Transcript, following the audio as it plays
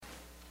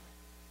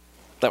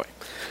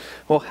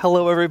Well,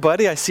 hello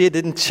everybody. I see it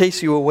didn't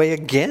chase you away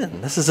again.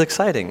 This is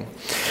exciting.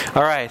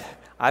 All right,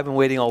 I've been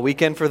waiting all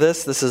weekend for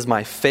this. This is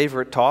my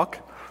favorite talk.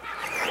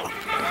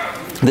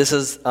 This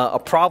is a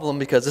problem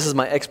because this is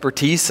my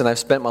expertise and I've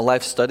spent my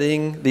life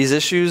studying these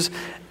issues.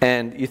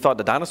 And you thought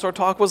the dinosaur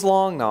talk was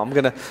long?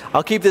 No,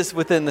 I'll keep this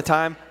within the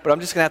time, but I'm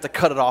just gonna have to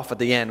cut it off at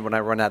the end when I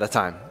run out of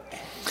time.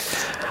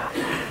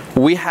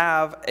 We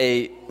have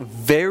a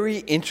very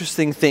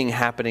interesting thing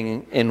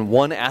happening in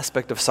one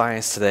aspect of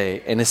science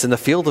today, and it's in the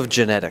field of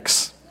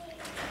genetics.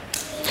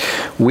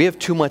 We have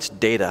too much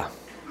data.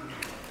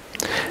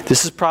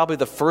 This is probably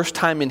the first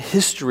time in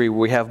history where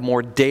we have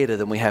more data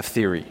than we have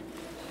theory.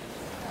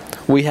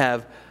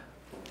 The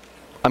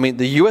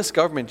U.S.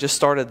 government just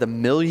started the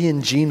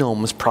Million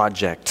Genomes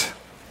Project.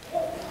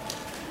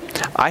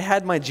 I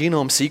had my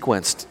genome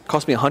sequenced. It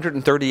cost me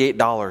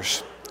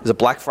 $138. It's a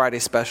Black Friday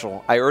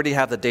special. I already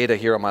have the data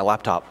here on my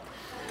laptop.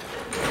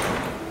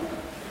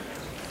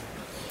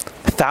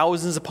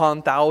 Thousands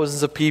upon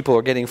thousands of people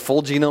are getting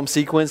full genome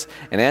sequence,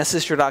 and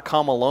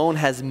Ancestry.com alone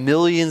has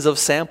millions of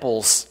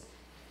samples.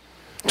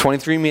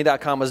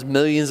 23andMe.com has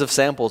millions of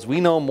samples. We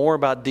know more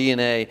about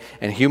DNA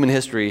and human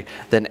history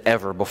than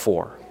ever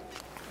before.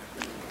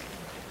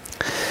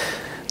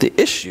 The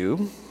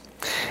issue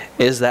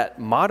is that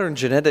modern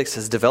genetics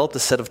has developed a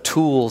set of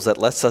tools that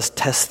lets us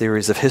test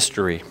theories of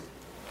history.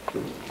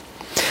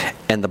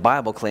 And the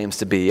Bible claims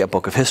to be a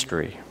book of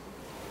history.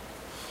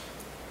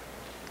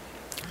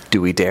 Do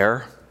we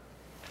dare?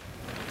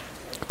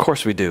 Of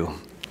course we do.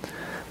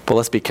 But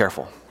let's be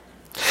careful.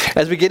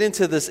 As we get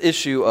into this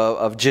issue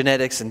of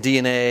genetics and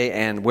DNA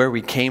and where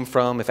we came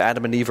from, if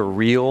Adam and Eve are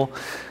real,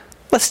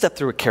 let's step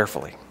through it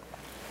carefully.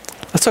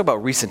 Let's talk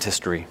about recent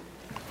history.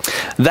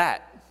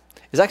 That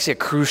is actually a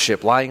cruise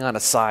ship lying on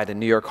its side in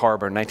New York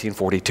Harbor in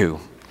 1942.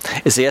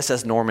 It's the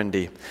SS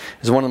Normandy.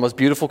 It's one of the most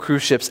beautiful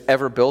cruise ships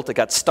ever built. It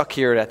got stuck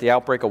here at the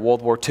outbreak of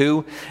World War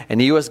II, and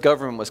the U.S.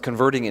 government was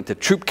converting it into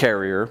troop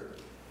carrier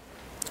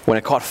when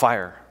it caught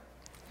fire.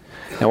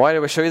 Now, why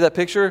do I show you that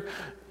picture?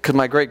 Because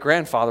my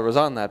great-grandfather was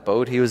on that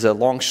boat. He was a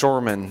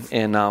longshoreman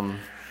in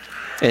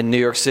New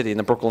York City in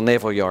the Brooklyn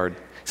Naval Yard.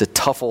 He's a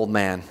tough old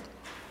man.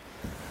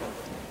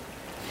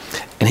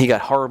 And he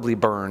got horribly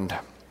burned,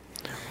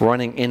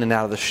 running in and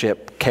out of the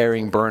ship,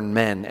 carrying burned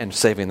men and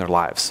saving their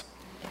lives.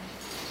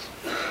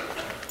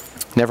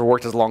 Never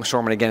worked as a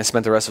longshoreman again. He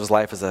spent the rest of his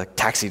life as a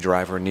taxi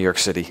driver in New York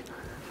City.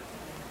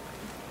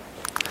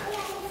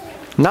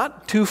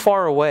 Not too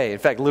far away, in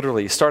fact,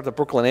 literally, start at the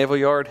Brooklyn Naval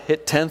Yard,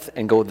 hit 10th,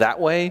 and go that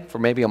way for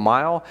maybe a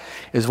mile,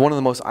 is one of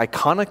the most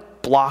iconic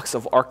blocks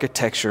of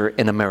architecture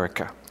in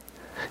America.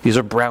 These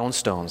are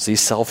brownstones.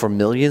 These sell for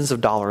millions of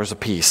dollars a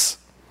piece.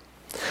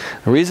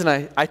 The reason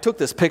I took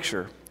this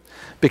picture,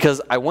 because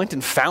I went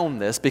and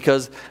found this,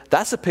 because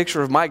that's a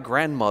picture of my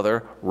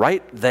grandmother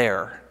right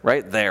there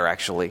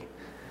actually.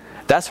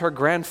 That's her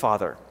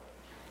grandfather.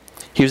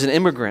 He was an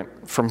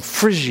immigrant from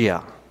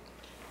Phrygia.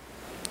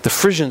 The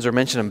Frisians are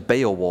mentioned in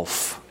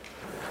Beowulf.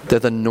 They're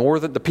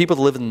the people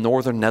that live in the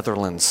northern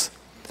Netherlands.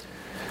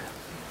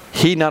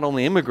 He not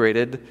only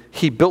immigrated,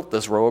 he built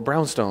this row of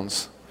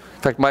brownstones.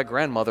 In fact, my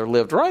grandmother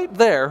lived right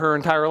there her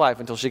entire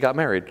life until she got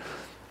married.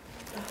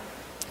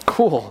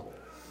 Cool.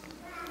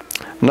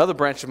 Another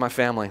branch of my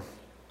family.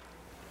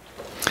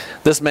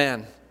 This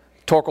man,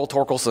 Torkel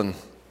Torkelson.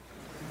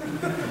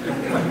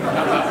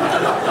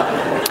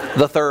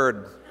 The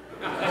third.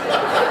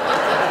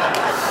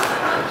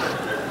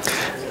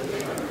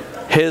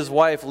 His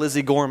wife,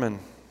 Lizzie Gorman,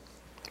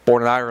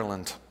 born in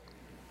Ireland.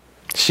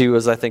 She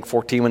was, I think,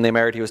 14 when they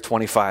married. He was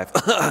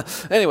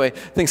 25. Anyway,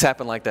 things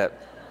happen like that.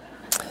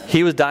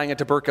 He was dying of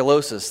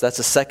tuberculosis. That's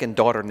a second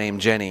daughter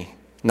named Jenny.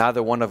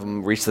 Neither one of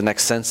them reached the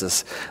next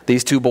census.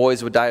 These two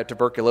boys would die of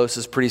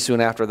tuberculosis pretty soon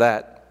after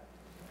that.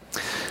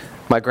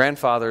 My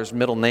grandfather's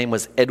middle name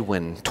was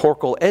Edwin,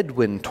 Torkel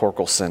Edwin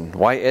Torkelson.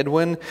 Why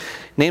Edwin?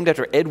 Named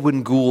after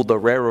Edwin Gould, the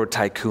railroad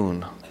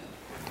tycoon.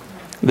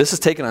 This is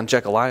taken on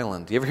Jekyll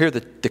Island. You ever hear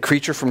the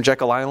creature from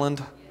Jekyll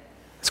Island?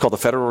 It's called the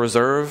Federal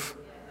Reserve.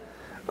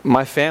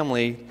 My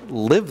family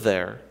lived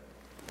there.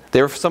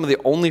 They were some of the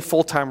only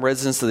full-time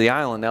residents of the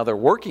island. Now they're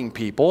working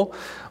people,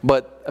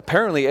 but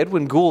apparently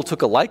Edwin Gould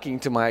took a liking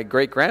to my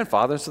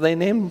great-grandfather, so they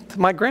named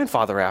my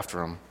grandfather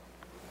after him.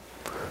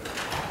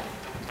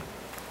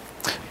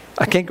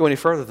 I can't go any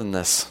further than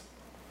this.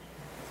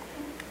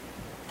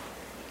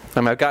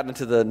 I've gotten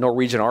into the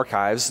Norwegian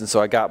archives, and so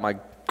I got my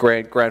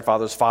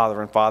grandfather's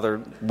father and father,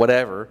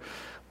 whatever.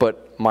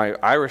 But my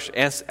Irish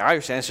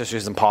ancestry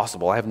is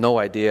impossible. I have no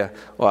idea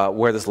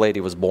where this lady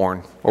was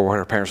born or what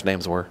her parents'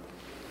 names were.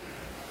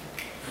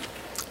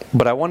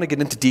 But I want to get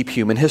into deep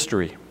human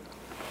history.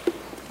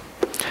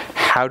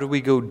 How do we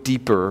go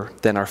deeper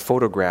than our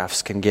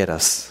photographs can get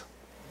us?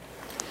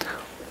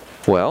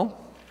 Well,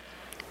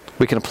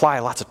 we can apply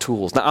lots of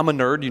tools. Now, I'm a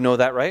nerd, you know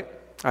that, right?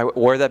 I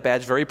wear that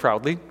badge very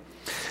proudly.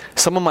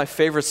 Some of my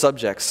favorite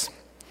subjects: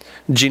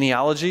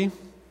 genealogy,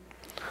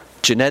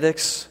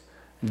 genetics,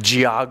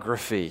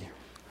 geography.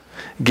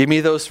 Give me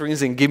those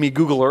things and give me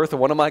Google Earth,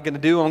 and what am I going to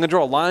do? I'm going to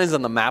draw lines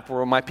on the map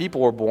where my people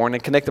were born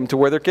and connect them to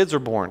where their kids were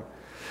born.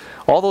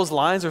 All those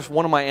lines are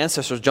one of my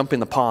ancestors jumping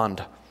the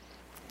pond.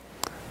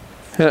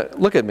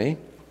 Look at me.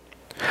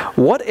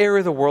 What area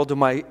of the world do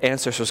my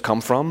ancestors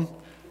come from?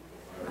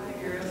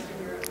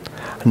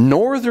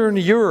 Northern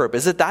Europe.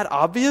 Is it that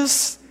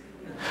obvious?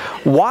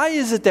 Why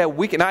is it that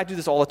we can, and I do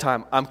this all the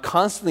time, I'm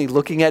constantly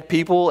looking at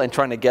people and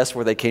trying to guess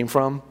where they came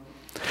from.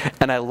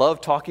 And I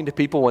love talking to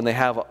people when they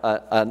have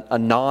a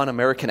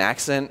non-American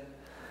accent,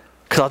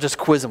 because I'll just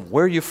quiz them.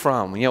 Where are you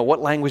from?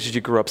 What language did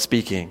you grow up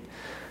speaking?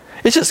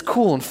 It's just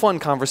cool and fun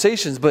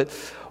conversations, but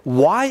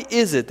why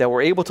is it that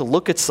we're able to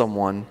look at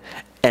someone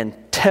and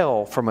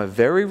tell from a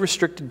very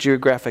restricted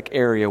geographic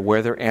area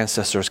where their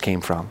ancestors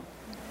came from?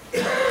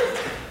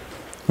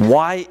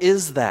 Why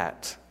is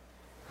that?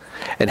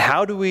 And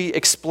how do we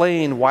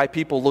explain why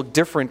people look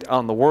different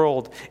on the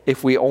world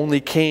if we only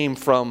came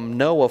from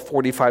Noah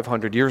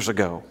 4,500 years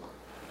ago?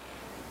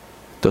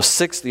 Those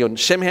six,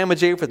 Shem, Ham, and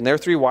Japheth and their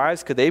three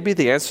wives, could they be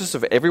the ancestors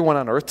of everyone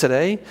on earth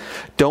today?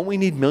 Don't we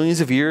need millions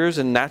of years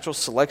and natural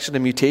selection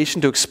and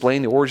mutation to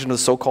explain the origin of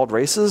the so-called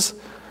races?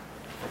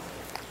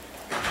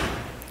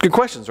 Good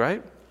questions,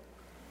 right?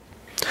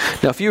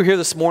 Now, if you were here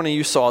this morning,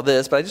 you saw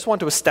this, but I just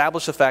want to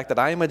establish the fact that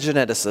I am a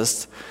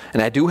geneticist,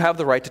 and I do have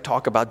the right to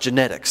talk about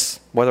genetics.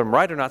 Whether I'm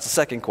right or not is the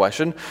second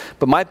question,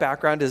 but my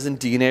background is in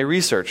DNA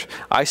research.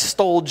 I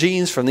stole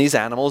genes from these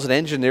animals and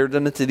engineered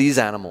them into these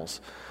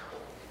animals.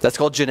 That's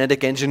called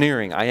genetic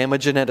engineering. I am a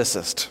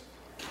geneticist.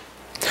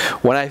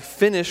 When I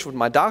finished with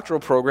my doctoral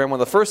program, one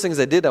of the first things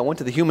I did, I went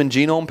to the Human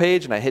Genome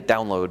page and I hit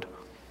download.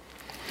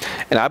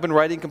 And I've been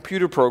writing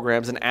computer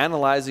programs and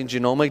analyzing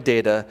genomic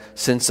data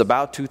since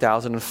about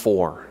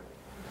 2004.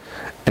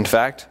 In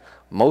fact,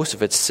 most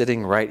of it's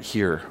sitting right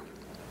here.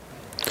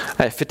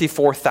 I have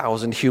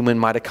 54,000 human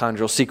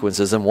mitochondrial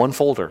sequences in one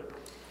folder.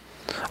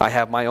 I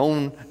have my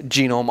own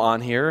genome on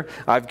here.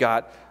 I've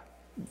got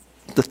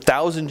the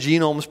 1,000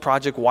 Genomes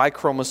Project Y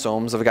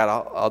chromosomes. I've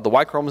got the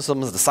Y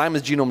chromosomes, the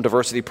Simon's Genome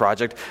Diversity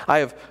Project. I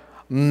have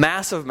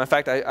massive, in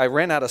fact, I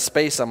ran out of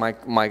space on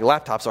my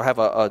laptop, so I have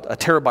a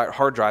terabyte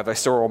hard drive. I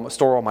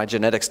store all my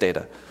genetics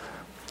data.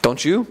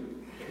 Don't you?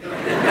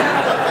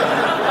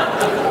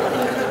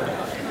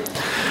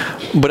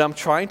 But I'm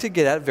trying to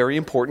get at very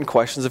important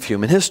questions of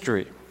human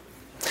history.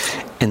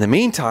 In the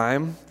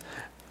meantime,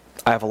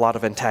 I have a lot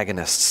of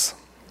antagonists.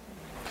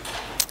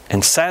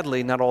 And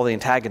sadly, not all the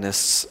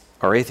antagonists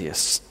are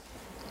atheists.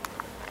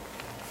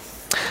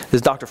 This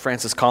is Dr.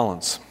 Francis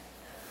Collins.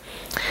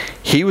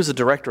 He was the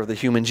director of the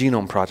Human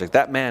Genome Project.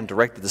 That man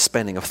directed the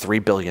spending of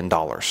 $3 billion.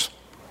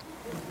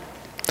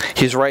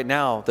 He's right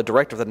now the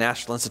director of the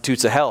National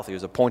Institutes of Health. He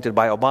was appointed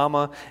by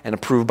Obama and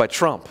approved by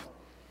Trump.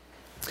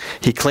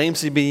 He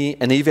claims to be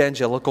an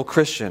evangelical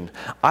Christian.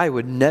 I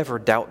would never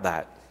doubt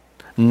that.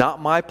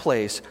 Not my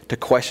place to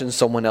question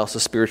someone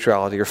else's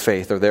spirituality or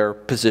faith or their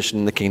position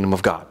in the kingdom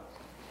of God.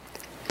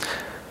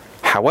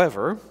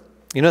 However,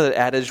 you know that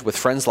adage, with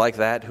friends like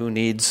that, who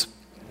needs?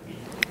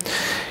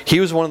 He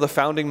was one of the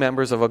founding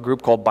members of a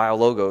group called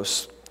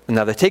BioLogos.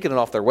 Now, they've taken it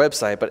off their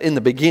website, but in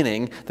the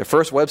beginning, their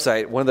first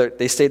website,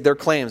 they stated their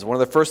claims. One of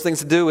the first things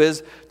to do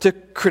is to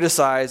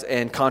criticize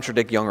and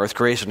contradict young earth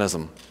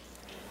creationism.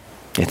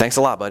 Hey, thanks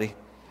a lot, buddy.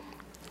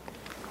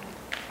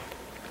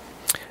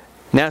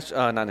 Not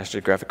National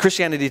Geographic.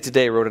 Christianity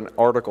Today wrote an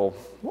article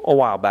a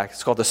while back.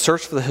 It's called The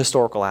Search for the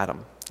Historical Adam.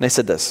 And they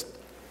said this: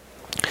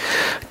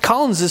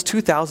 Collins'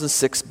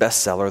 2006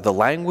 bestseller, The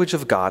Language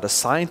of God, A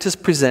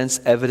Scientist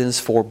Presents Evidence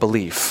for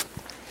Belief.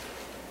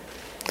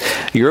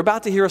 You're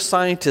about to hear a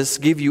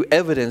scientist give you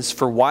evidence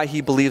for why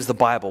he believes the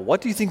Bible. What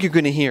do you think you're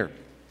going to hear?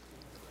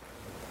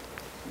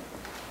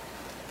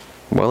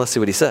 Well, let's see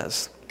what he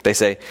says. They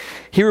say,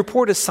 he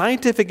reported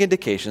scientific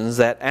indications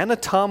that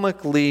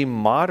anatomically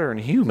modern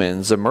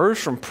humans emerged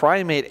from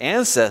primate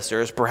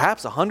ancestors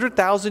perhaps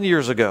 100,000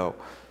 years ago,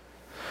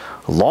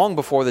 long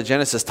before the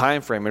Genesis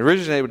time frame. It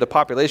originated with a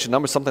population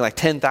number something like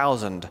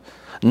 10,000,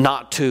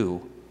 not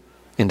 2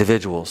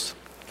 individuals.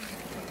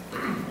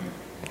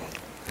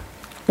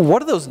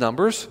 What are those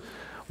numbers?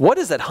 What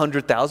is that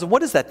 100,000?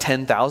 What is that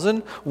 10,000?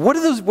 What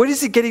are those? Where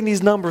is he getting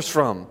these numbers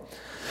from?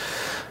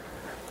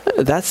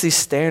 That's the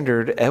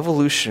standard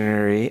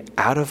evolutionary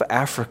out of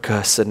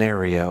Africa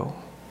scenario,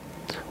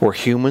 where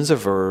humans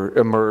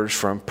emerged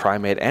from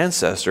primate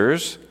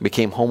ancestors,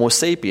 became Homo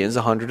sapiens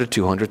 100 to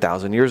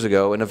 200,000 years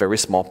ago in a very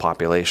small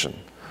population.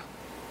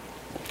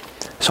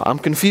 So I'm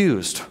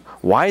confused.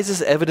 Why is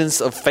this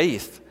evidence of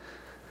faith?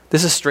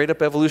 This is straight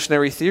up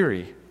evolutionary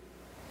theory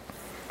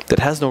that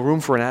has no room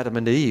for an Adam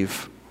and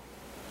Eve.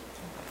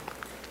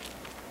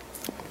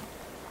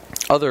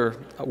 Other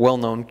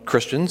well-known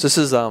Christians, this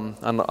is on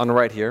the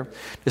right here,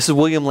 this is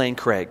William Lane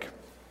Craig,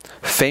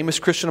 famous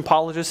Christian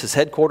apologist. His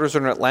headquarters are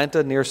in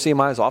Atlanta near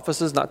CMI's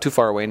offices, not too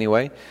far away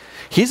anyway.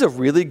 He's a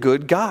really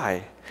good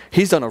guy.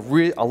 He's done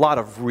a lot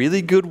of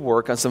really good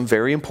work on some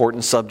very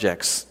important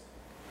subjects.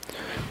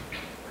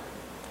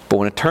 But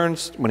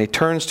when he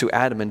turns to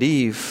Adam and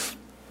Eve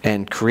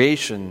and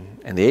creation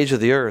and the age of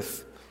the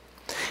earth,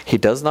 he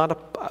does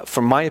not,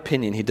 from my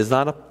opinion, he does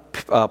not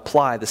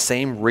apply the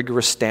same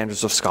rigorous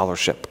standards of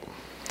scholarship.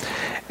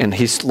 And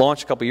he's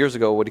launched a couple years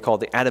ago what he called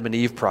the Adam and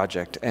Eve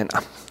Project. And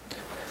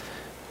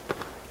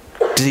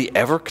did he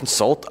ever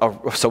consult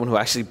someone who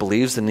actually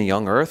believes in the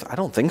young earth? I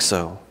don't think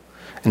so.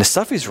 And the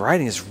stuff he's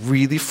writing is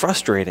really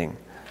frustrating.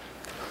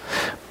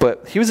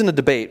 But he was in a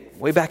debate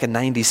way back in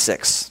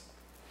 96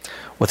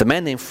 with a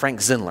man named Frank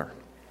Zinler.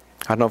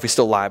 I don't know if he's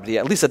still alive, but he,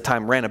 at least at the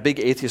time, ran a big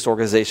atheist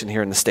organization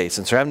here in the States.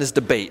 And so they're having this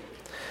debate.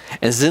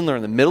 And Zinler,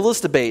 in the middle of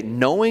this debate,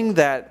 knowing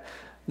that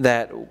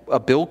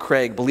Bill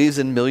Craig believes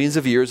in millions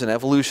of years in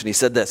evolution, he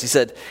said this. He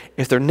said,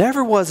 if there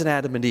never was an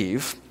Adam and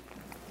Eve,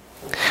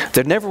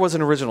 there never was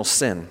an original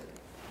sin.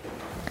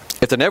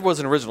 If there never was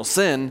an original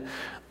sin,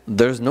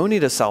 there's no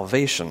need of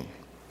salvation.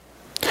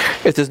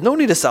 If there's no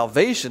need of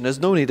salvation, there's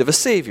no need of a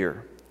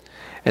Savior.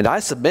 And I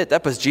submit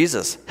that puts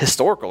Jesus,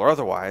 historical or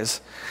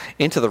otherwise,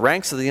 into the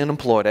ranks of the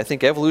unemployed. I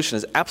think evolution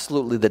is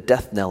absolutely the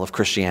death knell of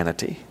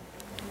Christianity.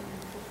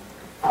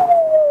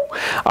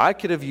 I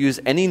could have used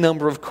any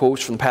number of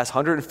quotes from the past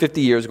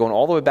 150 years, going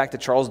all the way back to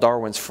Charles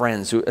Darwin's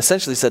friends, who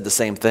essentially said the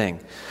same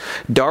thing.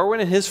 Darwin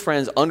and his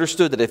friends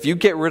understood that if you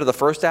get rid of the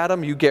first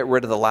Adam, you get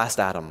rid of the last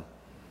Adam.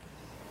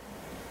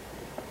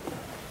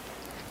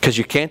 Because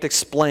you can't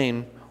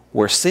explain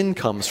where sin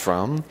comes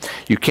from.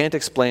 You can't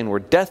explain where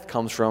death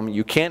comes from.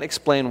 You can't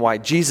explain why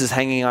Jesus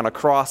hanging on a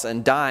cross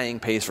and dying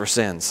pays for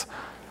sins.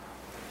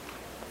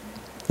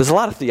 There's a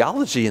lot of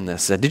theology in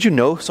this. Did you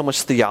know so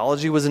much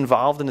theology was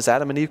involved in this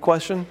Adam and Eve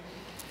question?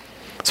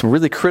 Some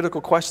really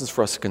critical questions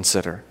for us to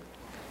consider.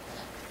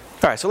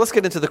 All right, so let's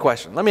get into the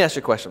question. Let me ask you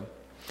a question.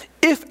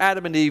 If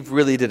Adam and Eve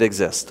really did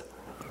exist,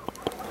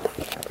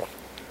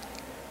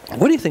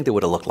 what do you think they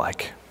would have looked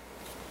like?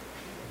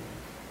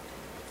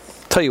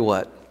 Tell you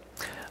what,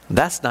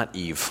 that's not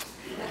Eve.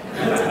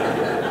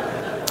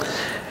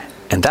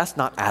 And that's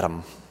not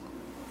Adam.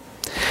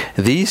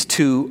 These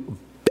two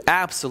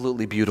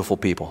absolutely beautiful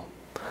people.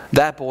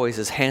 That boy is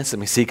as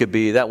handsome as he could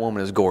be. That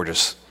woman is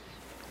gorgeous.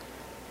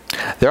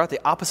 They're at the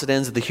opposite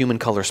ends of the human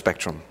color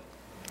spectrum.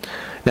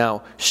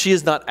 Now, she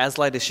is not as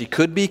light as she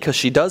could be because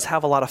she does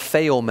have a lot of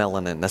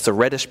pheomelanin. That's a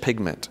reddish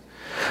pigment.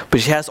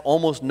 But she has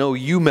almost no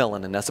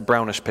eumelanin. That's a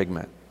brownish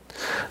pigment.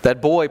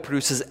 That boy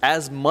produces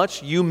as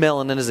much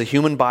eumelanin as a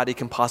human body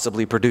can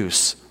possibly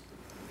produce.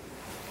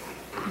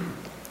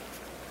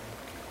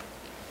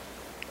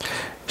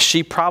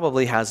 She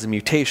probably has a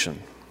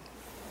mutation,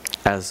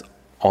 as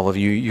all of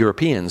you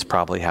Europeans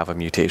probably have a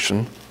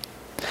mutation.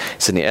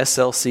 It's in the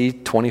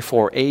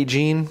SLC24A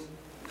gene,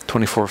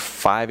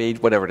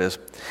 24-5A, whatever it is.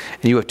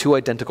 And you have two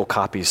identical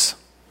copies.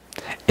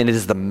 And it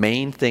is the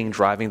main thing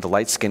driving the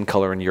light skin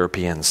color in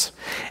Europeans.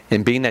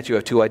 And being that you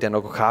have two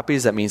identical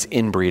copies, that means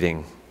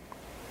inbreeding.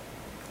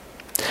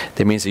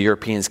 That means the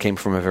Europeans came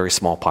from a very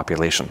small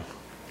population.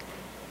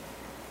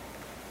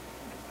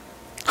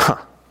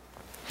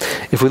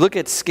 If we look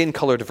at skin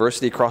color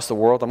diversity across the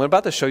world, I'm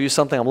about to show you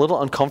something. I'm a little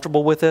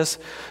uncomfortable with this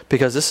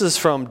because this is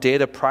from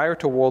data prior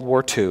to World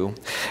War II.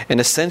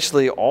 And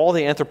essentially, all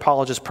the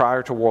anthropologists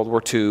prior to World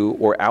War II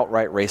were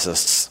outright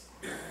racists.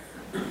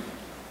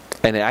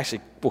 And it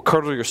actually will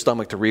curdle your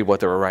stomach to read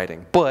what they were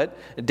writing. But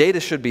data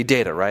should be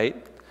data, right?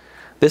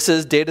 This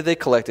is data they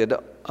collected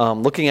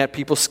looking at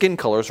people's skin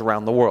colors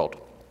around the world.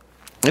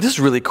 And this is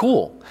really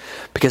cool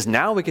because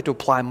now we get to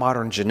apply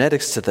modern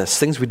genetics to this,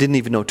 things we didn't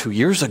even know 2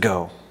 years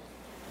ago.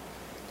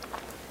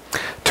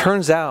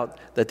 Turns out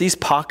that these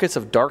pockets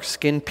of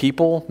dark-skinned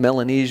people,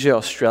 Melanesia,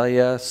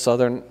 Australia,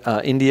 southern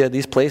India,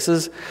 these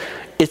places,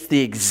 it's the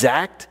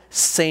exact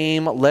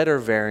same letter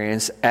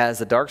variance as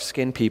the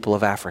dark-skinned people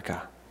of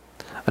Africa.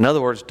 In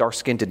other words, dark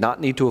skin did not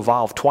need to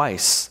evolve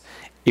twice.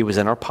 It was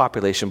in our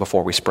population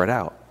before we spread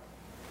out.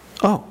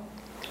 Oh.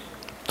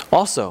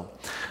 Also,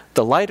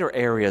 the lighter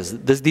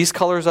areas, these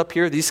colors up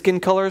here, these skin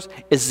colors,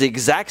 is the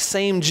exact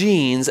same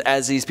genes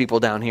as these people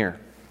down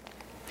here.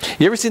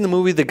 You ever seen the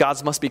movie The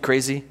Gods Must Be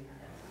Crazy?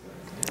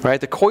 Right,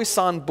 the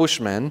Khoisan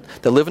Bushmen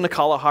that live in the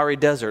Kalahari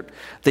Desert,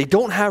 they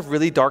don't have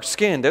really dark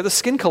skin. They're the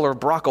skin color of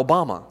Barack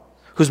Obama,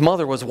 whose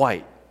mother was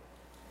white.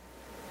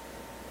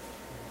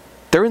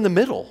 They're in the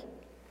middle.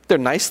 They're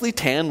nicely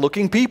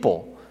tan-looking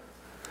people.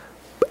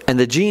 And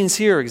the genes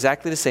here are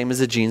exactly the same as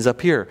the genes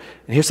up here.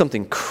 And here's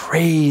something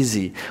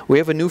crazy. We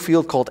have a new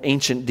field called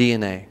ancient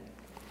DNA,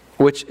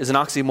 which is an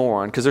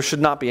oxymoron because there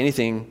should not be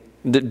anything.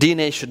 The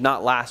DNA should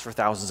not last for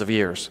thousands of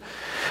years.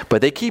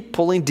 But they keep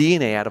pulling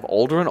DNA out of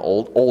older and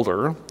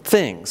older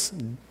things.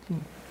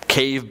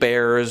 Cave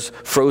bears,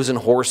 frozen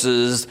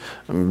horses,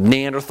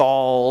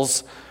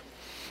 Neanderthals.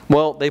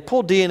 Well, they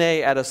pulled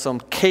DNA out of some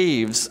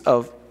caves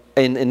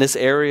in this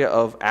area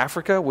of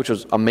Africa, which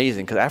was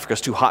amazing because Africa is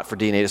too hot for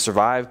DNA to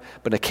survive.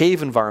 But in a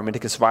cave environment,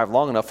 it can survive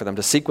long enough for them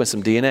to sequence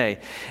some DNA.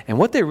 And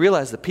what they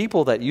realized, the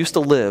people that used to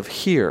live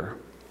here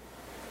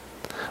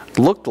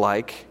looked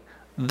like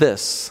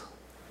this.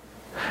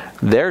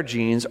 Their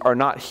genes are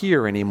not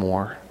here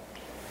anymore.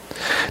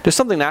 There's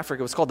something in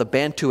Africa, it's called the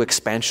Bantu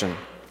expansion.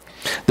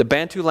 The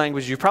Bantu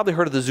language, you've probably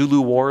heard of the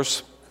Zulu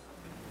Wars.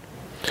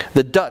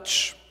 The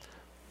Dutch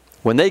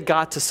When they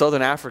got to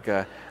southern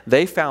Africa,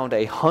 they found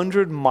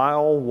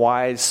 100-mile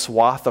wide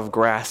swath of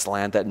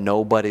grassland that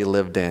nobody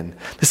lived in.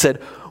 They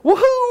said,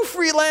 "Woohoo,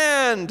 free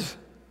land!"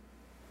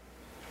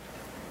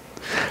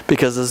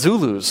 Because the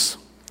Zulus,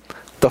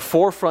 the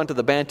forefront of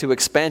the Bantu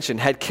expansion,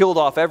 had killed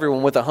off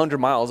everyone within 100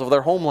 miles of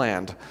their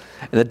homeland.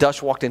 And the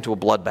Dutch walked into a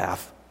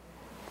bloodbath.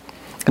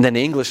 And then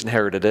the English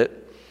inherited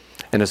it,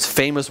 and its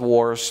famous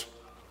wars.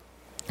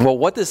 Well,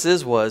 what this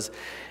was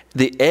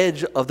the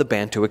edge of the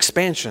Bantu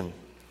expansion.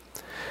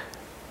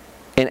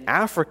 In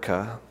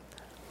Africa,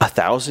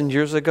 1,000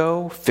 years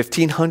ago,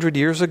 1,500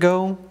 years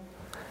ago,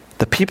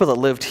 the people that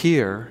lived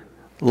here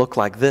looked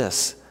like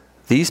this.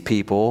 These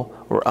people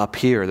were up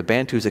here. The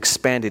Bantus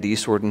expanded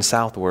eastward and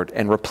southward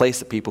and replaced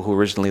the people who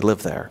originally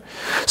lived there.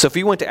 So if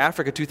you went to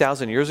Africa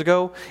 2,000 years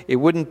ago, it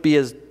wouldn't be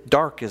as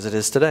dark as it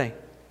is today.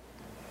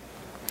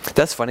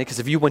 That's funny, because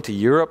if you went to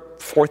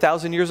Europe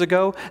 4,000 years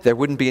ago, there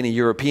wouldn't be any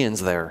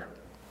Europeans there.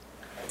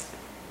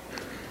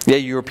 Yeah,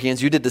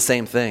 Europeans, you did the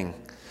same thing.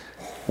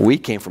 We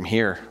came from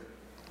here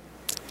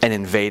and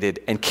invaded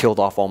and killed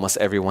off almost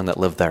everyone that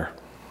lived there.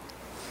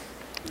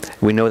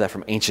 We know that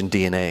from ancient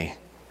DNA,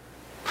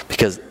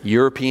 because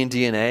European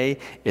DNA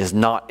is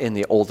not in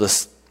the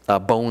oldest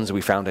bones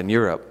we found in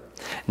Europe,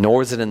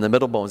 nor is it in the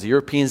middle bones. The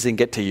Europeans didn't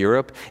get to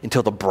Europe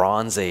until the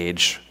Bronze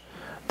Age.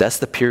 That's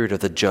the period of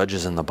the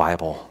judges in the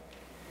Bible.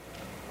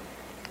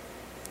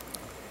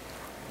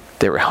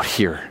 They were out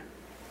here.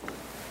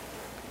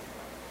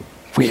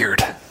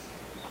 Weird.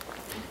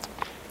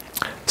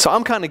 So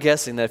I'm kind of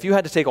guessing that if you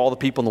had to take all the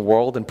people in the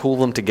world and pool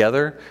them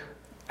together,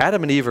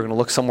 Adam and Eve are going to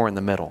look somewhere in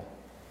the middle.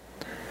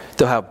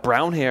 They'll have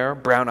brown hair,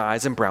 brown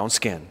eyes, and brown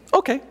skin.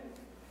 Okay.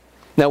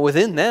 Now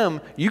within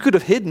them, you could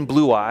have hidden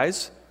blue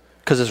eyes,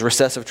 because it's a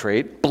recessive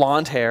trait,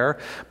 blonde hair,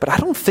 but I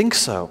don't think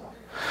so.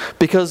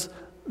 Because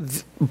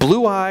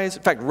blue eyes,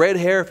 in fact, red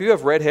hair, if you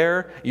have red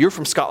hair, you're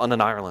from Scotland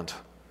and Ireland.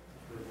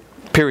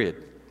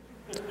 Period.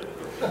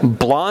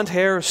 Blonde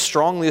hair is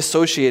strongly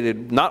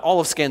associated, not all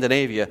of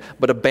Scandinavia,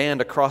 but a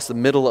band across the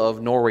middle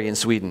of Norway and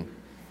Sweden.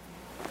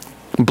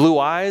 Blue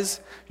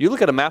eyes, you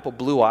look at a map of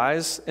blue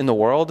eyes in the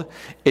world,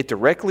 it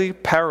directly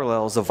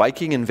parallels the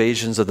Viking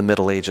invasions of the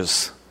Middle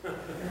Ages.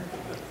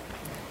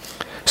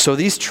 So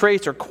these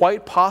traits are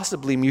quite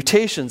possibly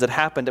mutations that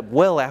happened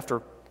well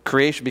after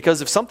creation, because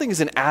if something is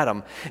in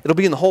Adam, it'll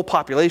be in the whole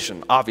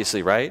population,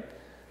 obviously, right?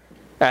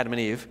 Adam and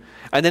Eve.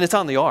 And then it's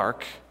on the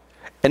ark.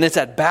 And it's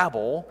at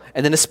Babel,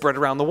 and then it's spread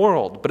around the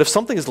world. But if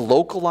something is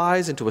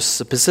localized into a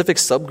specific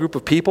subgroup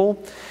of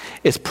people,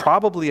 it's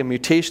probably a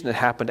mutation that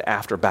happened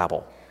after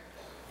Babel.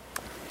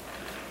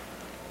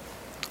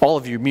 All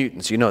of you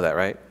mutants, you know that,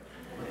 right?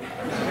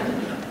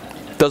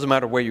 Doesn't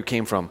matter where you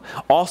came from.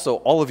 Also,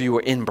 all of you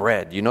are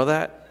inbred. You know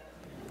that?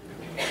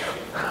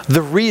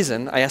 The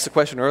reason, I asked the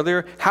question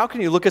earlier, how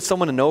can you look at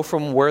someone and know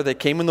from where they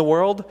came from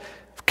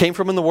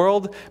in the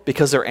world?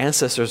 Because their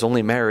ancestors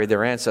only married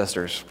their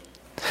ancestors.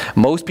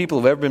 Most people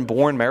who have ever been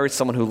born married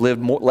someone who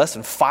lived less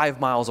than 5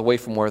 miles away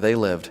from where they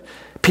lived.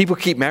 People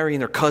keep marrying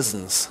their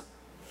cousins.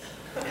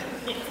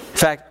 In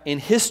fact, in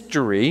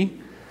history,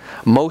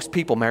 most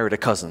people married a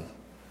cousin.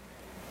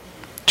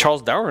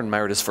 Charles Darwin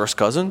married his first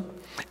cousin,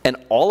 and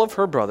all of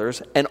her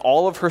brothers and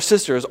all of her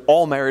sisters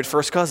all married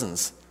first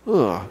cousins.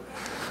 Ugh.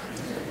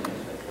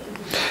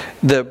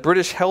 The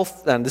British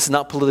health, and this is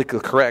not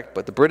politically correct,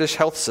 but the British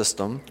health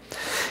system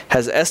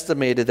has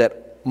estimated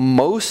that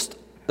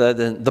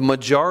the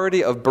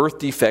majority of birth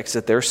defects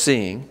that they're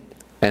seeing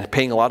and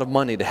paying a lot of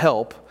money to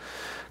help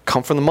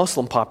come from the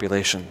Muslim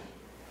population.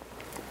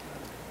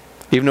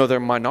 Even though they're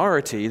a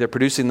minority, they're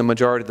producing the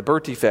majority of the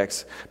birth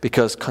defects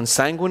because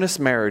consanguineous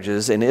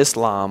marriages in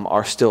Islam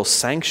are still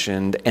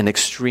sanctioned and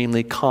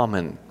extremely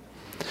common.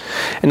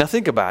 And now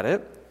think about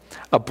it.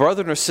 A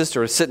brother and a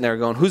sister are sitting there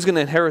going, who's going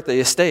to inherit the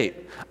estate?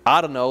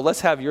 I don't know. Let's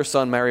have your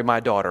son marry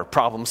my daughter.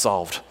 Problem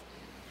solved.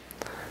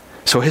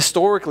 So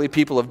historically,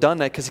 people have done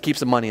that because it keeps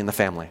the money in the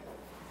family.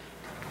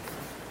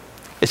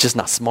 It's just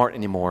not smart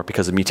anymore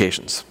because of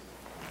mutations.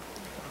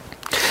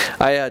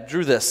 I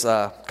drew this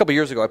a couple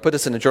years ago. I put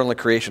this in the Journal of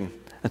Creation.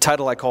 The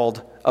title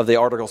of the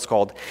article is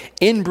called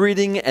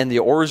Inbreeding and the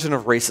Origin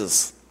of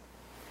Races.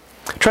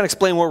 I'm trying to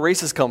explain where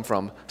races come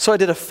from. So I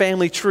did a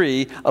family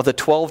tree of the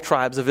 12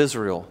 tribes of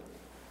Israel.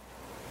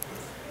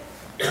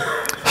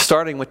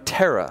 Starting with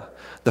Terah,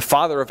 the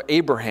father of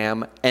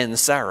Abraham and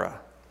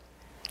Sarah.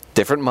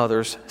 Different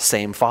mothers,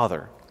 same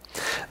father.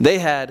 They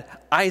had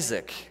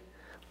Isaac,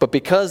 but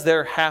because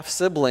they're half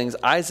siblings,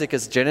 Isaac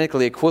is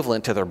genetically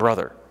equivalent to their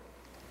brother.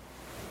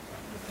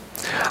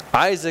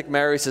 Isaac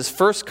marries his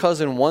first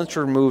cousin once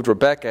removed,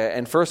 Rebekah,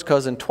 and first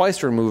cousin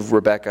twice removed,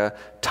 Rebekah,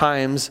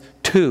 times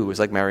 2 is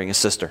like marrying his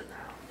sister.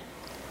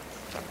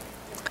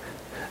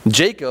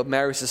 Jacob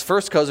marries his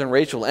first cousin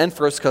Rachel and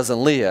first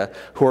cousin Leah,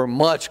 who are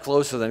much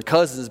closer than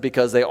cousins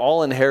because they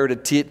all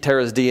inherited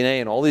Terah's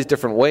DNA in all these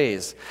different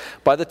ways.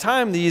 By the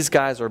time these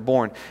guys are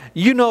born,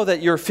 you know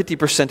that you're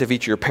 50% of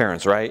each of your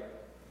parents, right?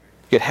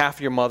 You get half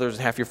your mother's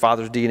and half your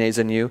father's DNAs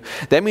in you.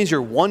 That means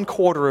you're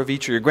 1/4 of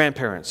each of your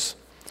grandparents.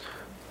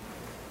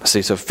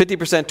 See, so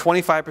 50%,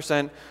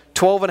 25%,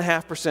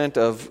 12.5%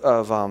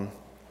 of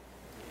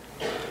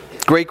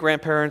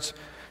great-grandparents,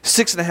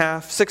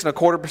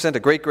 6.25%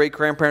 of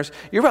great-great-grandparents.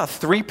 You're about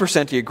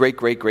 3% of your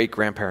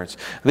great-great-great-grandparents.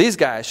 These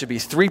guys should be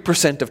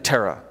 3% of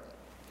Terah.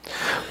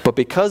 But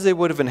because they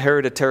would have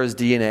inherited Terah's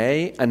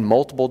DNA and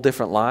multiple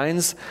different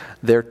lines,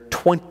 they're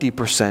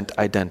 20%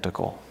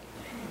 identical.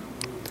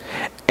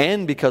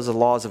 And because of the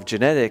laws of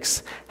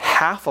genetics,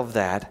 half of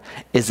that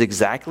is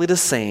exactly the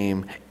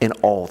same in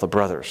all the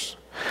brothers.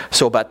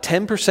 So about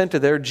 10%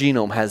 of their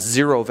genome has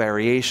zero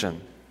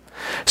variation.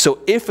 So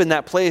if in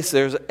that place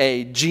there's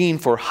a gene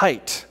for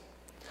height,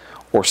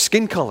 or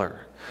skin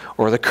color,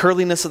 or the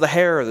curliness of the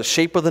hair, or the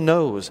shape of the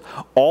nose,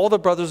 all the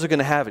brothers are going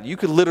to have it. You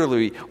could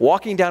literally,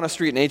 walking down a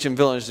street in ancient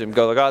village, and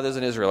go, "God, there's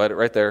an Israelite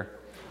right there."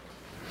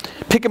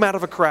 Pick them out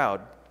of a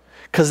crowd,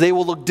 because they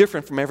will look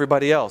different from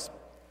everybody else.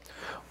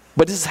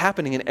 But this is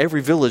happening in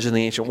every village in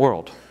the ancient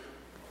world.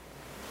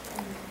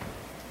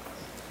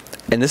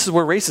 And this is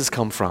where races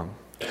come from.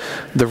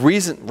 The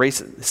reason, race,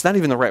 it's not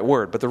even the right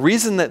word, but the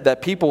reason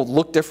that people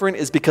look different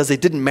is because they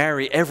didn't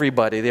marry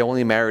everybody. They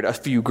only married a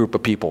few group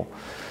of people.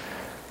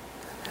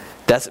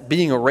 That's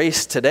being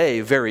erased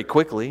today very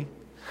quickly.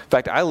 In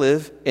fact, I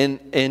live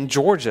in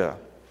Georgia,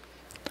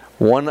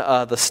 one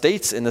of the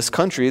states in this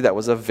country that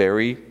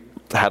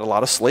had a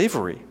lot of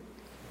slavery.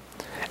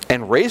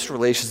 And race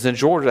relations in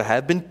Georgia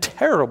have been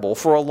terrible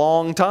for a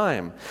long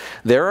time.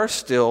 There are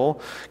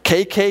still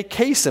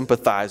KKK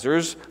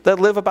sympathizers that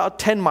live about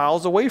 10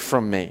 miles away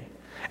from me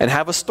and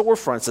have a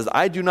storefront that says,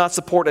 "I do not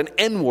support an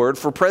N-word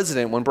for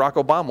president," when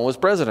Barack Obama was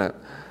president.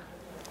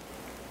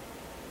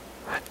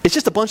 It's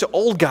just a bunch of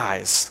old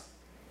guys.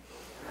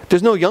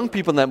 There's no young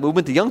people in that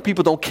movement. The young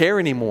people don't care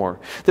anymore.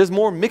 There's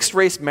more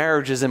mixed-race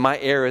marriages in my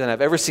area than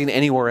I've ever seen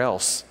anywhere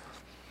else.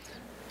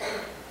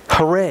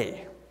 Hooray.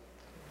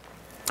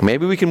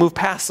 Maybe we can move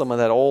past some of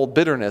that old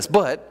bitterness,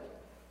 but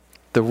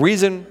the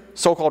reason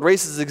so-called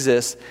races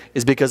exist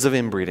is because of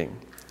inbreeding.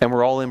 And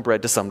we're all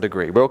inbred to some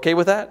degree. We're okay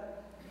with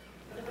that?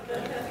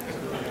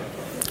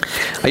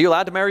 Are you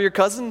allowed to marry your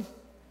cousin?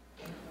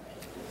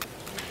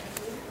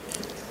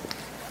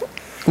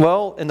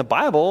 Well, in the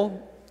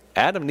Bible,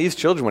 Adam and Eve's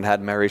children would have had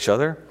to marry each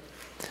other.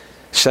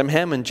 Shem,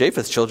 Ham, and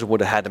Japheth's children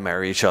would have had to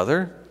marry each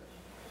other.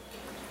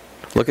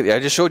 I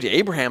just showed you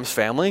Abraham's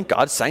family.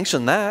 God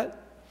sanctioned that.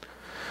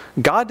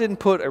 God didn't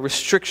put a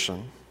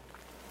restriction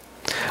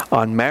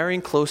on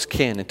marrying close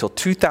kin until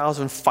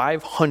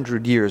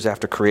 2,500 years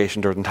after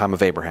creation during the time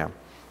of Abraham.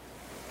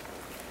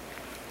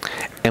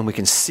 And we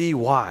can see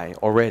why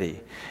already.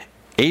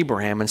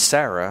 Abraham and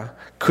Sarah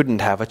couldn't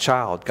have a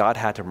child. God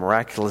had to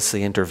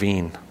miraculously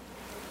intervene.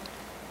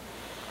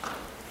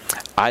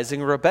 Isaac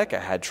and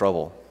Rebekah had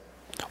trouble.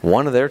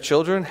 One of their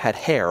children had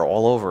hair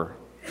all over.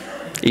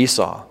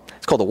 Esau.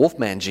 It's called the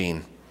Wolfman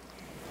gene.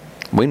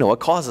 We know what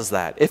causes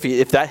that. If he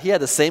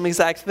had the same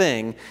exact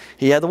thing,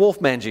 he had the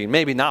Wolfman gene.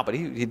 Maybe not, but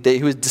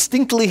he was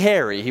distinctly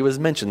hairy. He was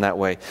mentioned that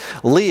way.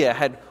 Leah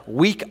had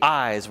weak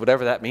eyes,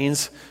 whatever that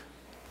means.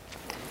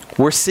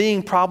 We're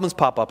seeing problems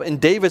pop up in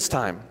David's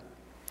time.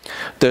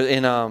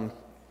 In I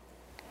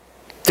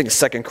think it's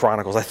 2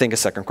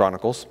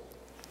 Chronicles.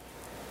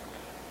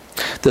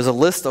 There's a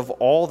list of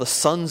all the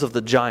sons of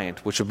the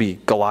giant, which would be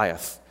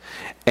Goliath,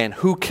 and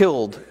who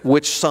killed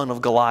which son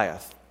of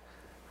Goliath.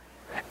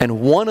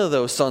 And one of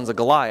those sons of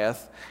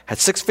Goliath had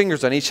 6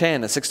 fingers on each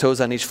hand and 6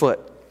 toes on each foot.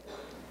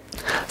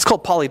 It's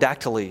called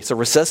polydactyly. It's a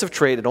recessive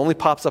trait. It only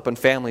pops up in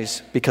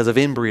families because of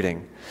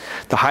inbreeding.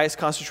 The highest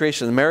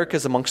concentration in America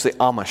is amongst the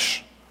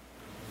Amish.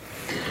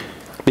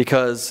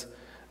 Because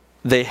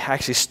they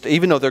actually,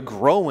 even though they're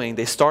growing,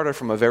 they started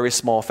from a very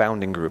small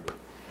founding group.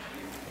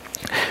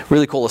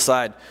 Really cool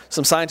aside,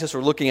 some scientists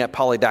are looking at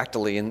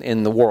polydactyly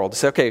in the world. They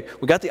say, okay,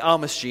 we got the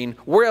Amish gene.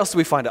 Where else do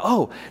we find it?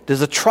 Oh,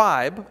 there's a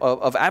tribe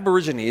of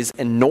Aborigines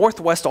in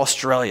northwest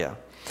Australia.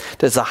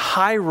 There's a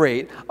high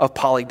rate of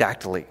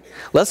polydactyly.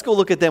 Let's go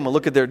look at them and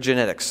look at their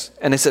genetics.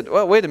 And they said,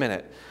 well, wait a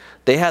minute.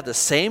 They had the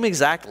same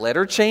exact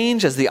letter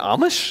change as the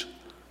Amish?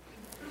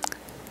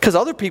 Because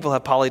other people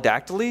have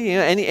polydactyly. You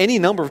know, any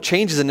number of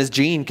changes in this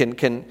gene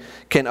can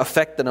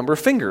affect the number of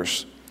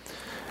fingers.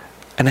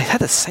 And they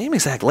had the same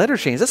exact letter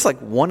change. That's like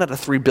 1 out of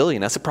 3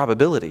 billion. That's a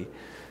probability.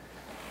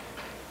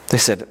 They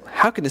said,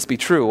 how can this be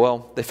true?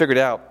 Well, they figured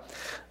out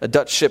a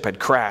Dutch ship had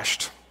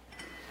crashed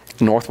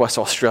in northwest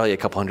Australia a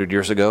couple hundred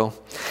years ago.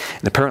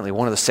 And apparently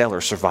one of the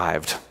sailors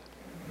survived.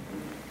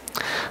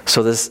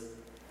 So this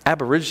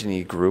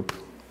Aborigine group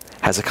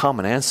has a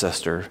common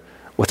ancestor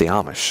with the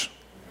Amish.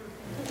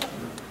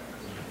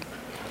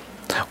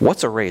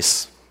 What's a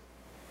race?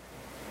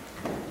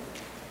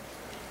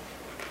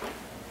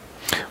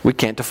 We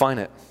can't define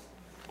it.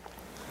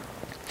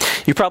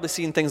 You've probably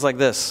seen things like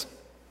this.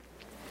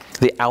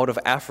 The out of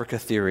Africa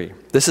theory.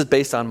 This is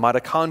based on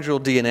mitochondrial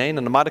DNA,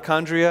 and the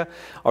mitochondria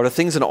are the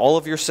things in all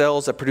of your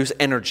cells that produce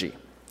energy.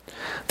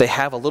 They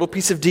have a little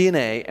piece of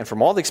DNA, and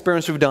from all the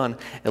experiments we've done,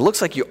 it looks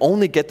like you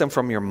only get them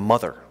from your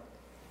mother,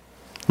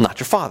 not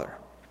your father.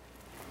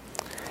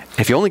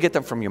 If you only get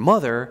them from your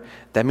mother,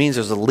 that means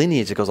there's a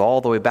lineage that goes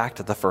all the way back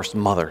to the first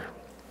mother.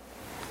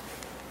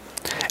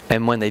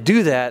 And when they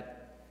do that,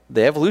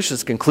 the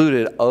evolutionists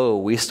concluded,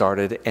 we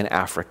started in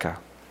Africa.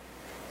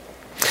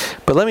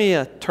 But let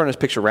me turn this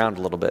picture around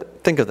a little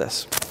bit. Think of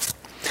this.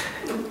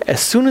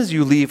 As soon as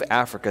you leave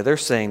Africa, they're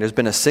saying there's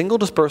been a single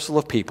dispersal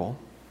of people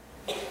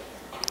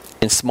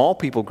in small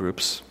people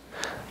groups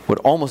with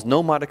almost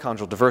no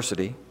mitochondrial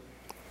diversity,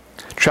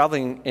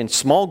 traveling in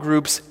small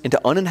groups into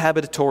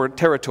uninhabited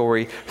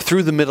territory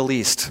through the Middle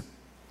East.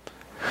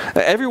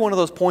 Every one of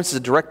those points is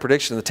a direct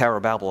prediction of the Tower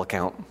of Babel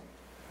account.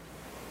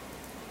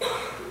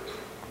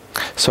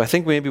 So I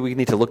think maybe we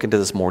need to look into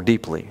this more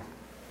deeply.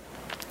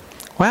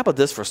 Well, how about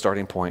this for a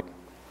starting point?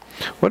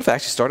 What if it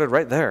actually started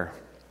right there?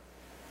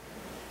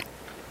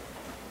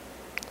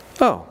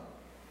 Oh,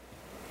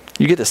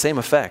 you get the same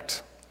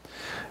effect.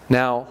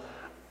 Now,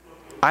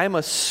 I'm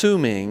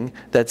assuming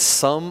that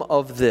some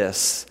of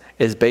this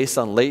is based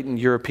on latent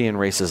European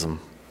racism.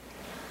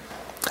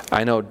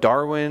 I know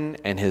Darwin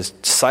and his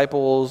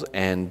disciples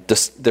and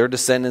their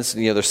descendants,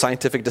 their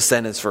scientific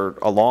descendants for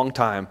a long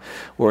time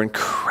were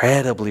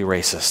incredibly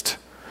racist.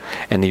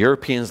 And the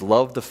Europeans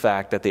loved the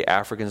fact that the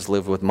Africans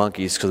lived with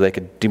monkeys because they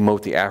could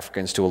demote the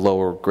Africans to a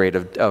lower grade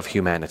of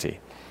humanity.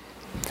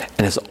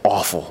 And it's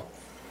awful.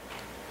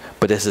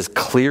 But this is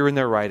clear in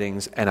their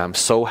writings, and I'm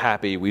so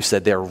happy we've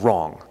said they're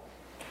wrong.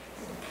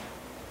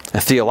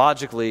 And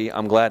theologically,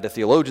 I'm glad the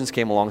theologians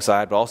came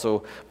alongside, but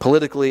also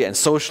politically and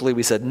socially,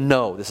 we said,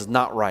 no, this is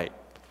not right.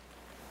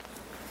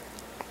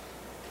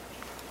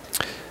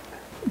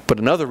 But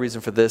another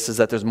reason for this is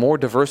that there's more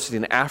diversity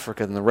in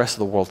Africa than the rest of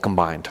the world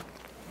combined.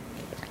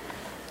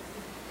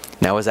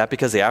 Now, is that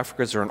because the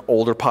Africans are an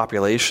older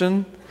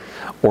population?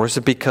 Or is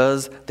it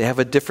because they have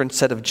a different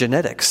set of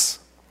genetics?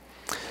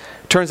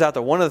 Turns out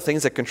that one of the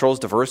things that controls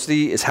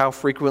diversity is how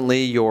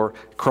frequently your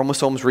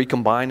chromosomes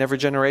recombine every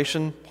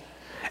generation.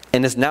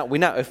 And it's not,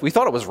 if we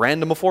thought it was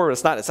random before, but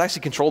it's not. It's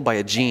actually controlled by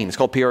a gene. It's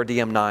called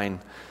PRDM9.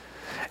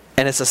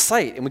 And it's a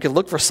site, and we can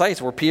look for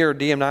sites where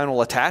PRDM9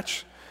 will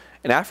attach,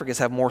 and Africans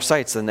have more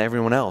sites than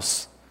everyone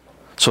else.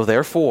 So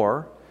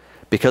therefore,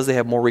 because they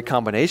have more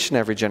recombination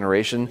every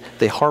generation,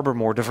 they harbor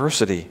more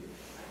diversity.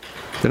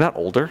 They're not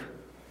older.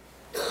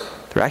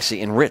 They're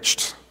actually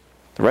enriched.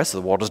 The rest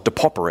of the world is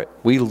depauperate.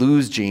 We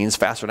lose genes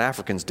faster than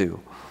Africans do.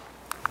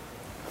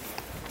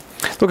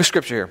 Look at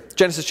scripture here.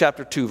 Genesis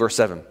chapter 2, verse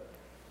 7.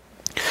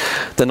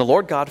 Then the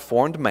Lord God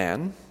formed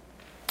man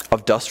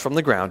of dust from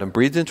the ground and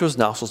breathed into his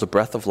nostrils the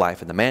breath of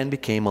life, and the man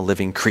became a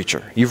living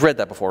creature. You've read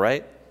that before,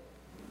 right?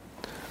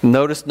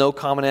 Notice no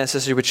common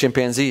ancestry with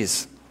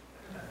chimpanzees.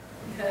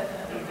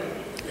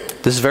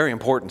 This is a very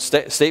important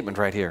statement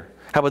right here.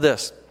 How about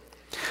this?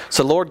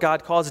 So the Lord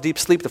God caused a deep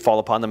sleep to fall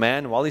upon the man,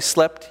 and while he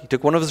slept, he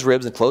took one of his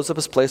ribs and closed up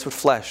his place with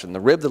flesh. And the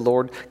rib the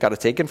Lord God had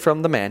taken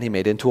from the man, he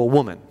made into a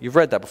woman. You've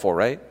read that before,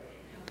 right?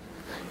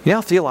 You know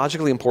how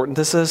theologically important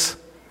this is?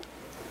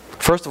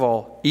 First of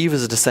all, Eve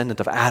is a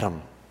descendant of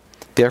Adam.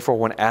 Therefore,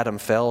 when Adam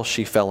fell,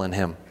 she fell in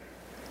him.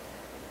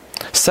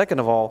 Second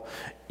of all,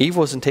 Eve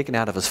wasn't taken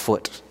out of his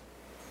foot,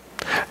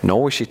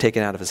 nor was she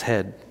taken out of his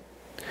head.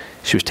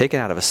 She was taken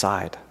out of his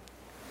side.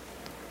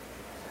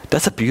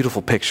 That's a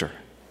beautiful picture.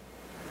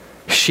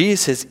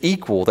 She's his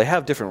equal. They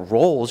have different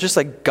roles, just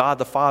like God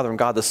the Father and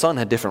God the Son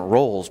had different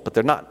roles, but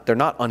they're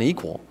not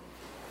unequal.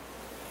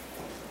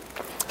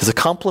 There's a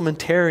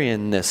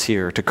complementarianness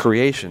here to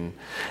creation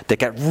that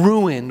got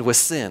ruined with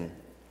sin.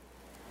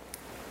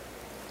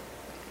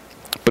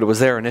 But it was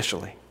there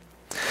initially.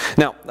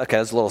 Now, okay,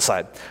 that's a little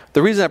aside.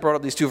 The reason I brought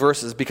up these two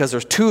verses is because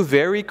there's two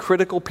very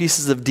critical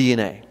pieces of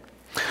DNA.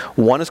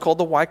 One is called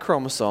the Y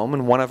chromosome,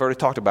 and one I've already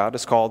talked about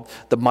is called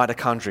the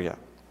mitochondria.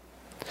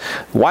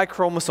 Y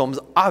chromosomes,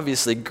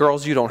 obviously,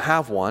 girls, you don't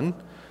have one,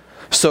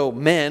 so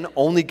men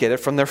only get it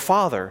from their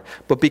father.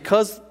 But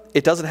because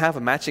it doesn't have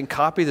a matching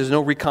copy, there's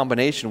no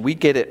recombination, we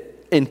get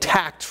it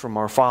intact from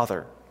our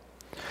father.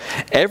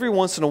 Every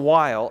once in a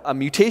while, a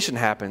mutation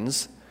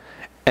happens,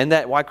 and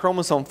that Y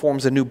chromosome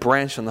forms a new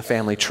branch on the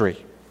family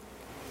tree.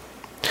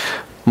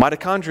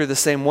 Mitochondria the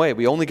same way.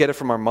 We only get it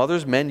from our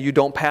mothers. Men, you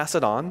don't pass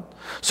it on.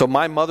 So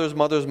my mother's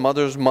mother's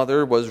mother's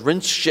mother was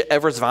Rinsje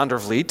Evers van der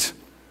Vliet,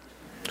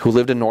 who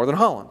lived in northern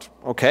Holland.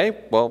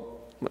 Okay, well,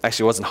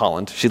 actually it wasn't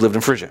Holland. She lived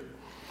in Frisia.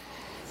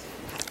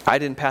 I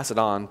didn't pass it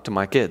on to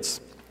my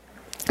kids.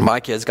 My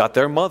kids got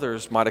their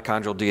mother's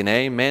mitochondrial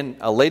DNA.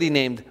 A lady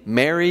named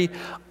Mary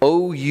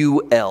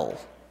O-U-L.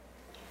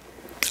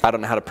 I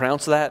don't know how to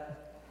pronounce that.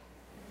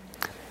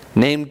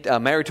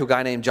 Married to a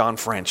guy named John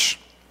French.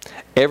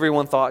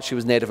 Everyone thought she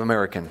was Native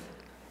American,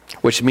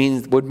 which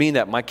would mean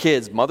that my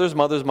kids' mother's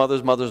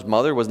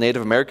mother was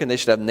Native American. They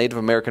should have Native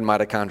American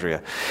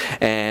mitochondria.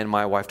 And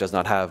my wife does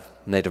not have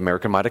Native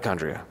American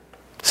mitochondria.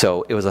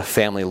 So it was a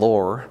family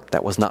lore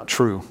that was not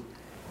true.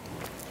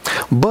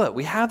 But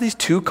we have these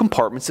two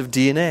compartments of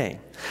DNA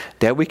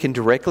that we can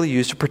directly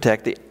use to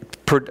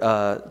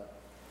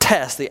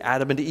test the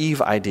Adam and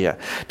Eve idea.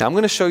 Now I'm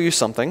going to show you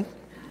something.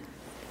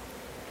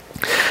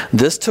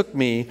 This took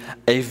me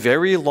a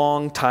very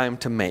long time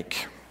to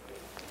make.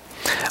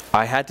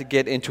 I had to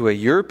get into a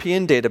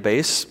European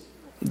database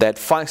that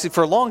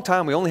for a long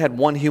time we only had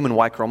one human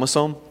Y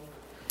chromosome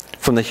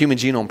from the Human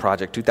Genome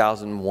Project,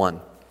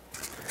 2001.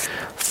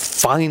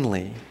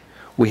 Finally,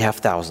 we have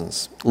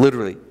thousands.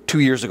 Literally,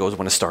 2 years ago is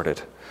when it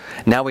started.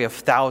 Now we have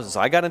thousands.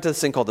 I got into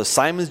this thing called the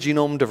Simons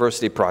Genome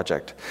Diversity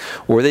Project,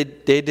 where they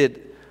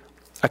did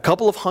a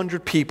couple of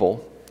hundred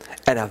people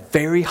at a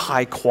very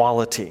high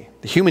quality.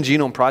 The Human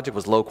Genome Project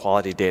was low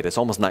quality data. It's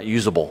almost not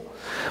usable.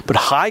 But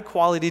high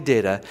quality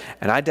data,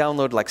 and I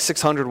downloaded like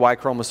 600 Y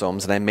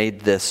chromosomes, and I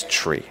made this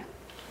tree.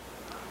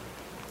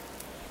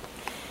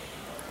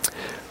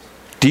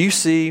 Do you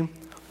see?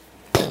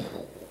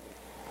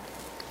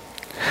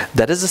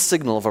 That is a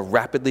signal of a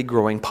rapidly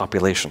growing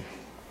population.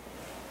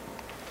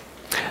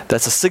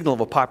 That's a signal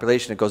of a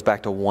population that goes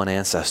back to one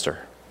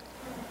ancestor.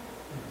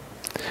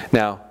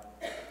 Now,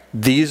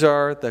 these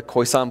are the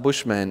Khoisan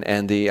Bushmen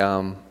and the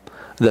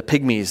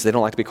Pygmies. They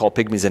don't like to be called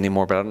Pygmies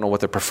anymore, but I don't know what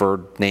their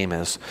preferred name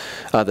is.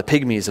 The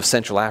Pygmies of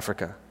Central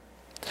Africa.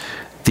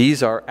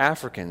 These are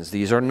Africans.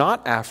 These are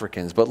not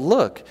Africans. But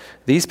look,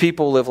 these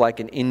people live like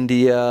in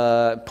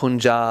India,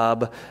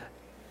 Punjab,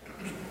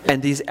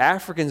 and these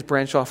Africans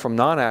branch off from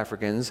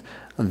non-Africans.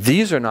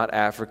 These are not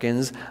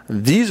Africans.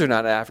 These are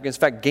not Africans. In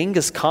fact,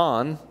 Genghis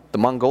Khan, the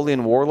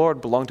Mongolian warlord,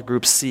 belonged to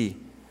Group C.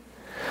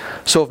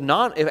 So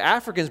if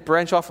Africans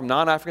branch off from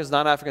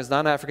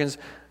non-Africans,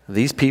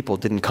 these people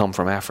didn't come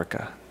from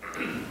Africa.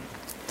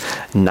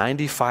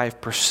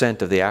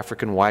 95% of the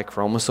African Y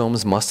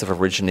chromosomes must have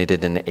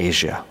originated in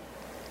Asia.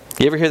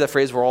 You ever hear that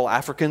phrase, we're all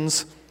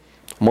Africans?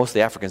 Most of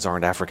the Africans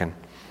aren't African.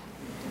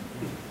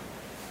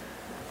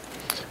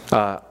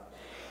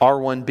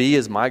 R1b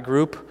is my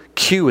group.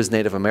 Q is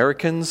Native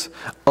Americans.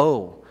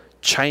 O,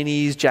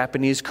 Chinese,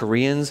 Japanese,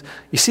 Koreans.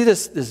 You see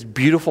this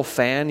beautiful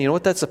fan? You know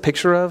what that's a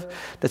picture of?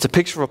 That's a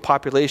picture of a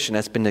population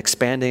that's been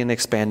expanding and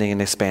expanding and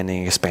expanding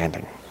and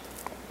expanding.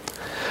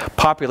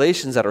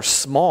 Populations that are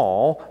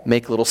small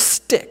make little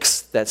sticks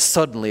that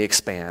suddenly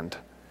expand.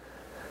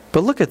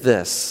 But look at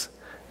this.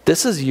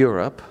 This is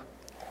Europe.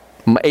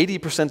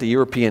 80% of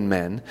European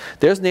men.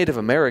 There's Native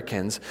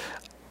Americans.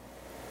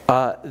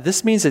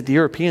 This means that the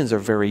Europeans are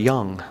very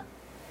young.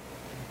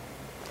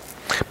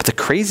 But the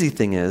crazy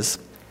thing is,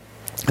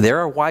 there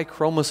are Y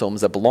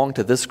chromosomes that belong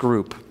to this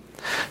group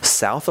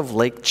south of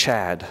Lake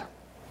Chad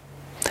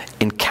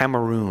in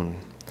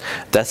Cameroon.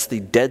 That's the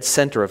dead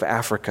center of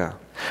Africa.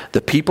 The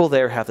people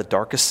there have the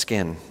darkest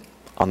skin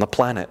on the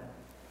planet.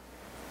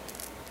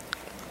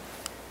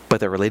 But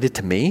they're related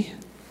to me?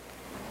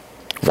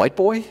 White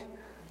boy?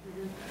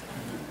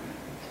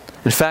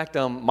 In fact,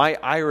 my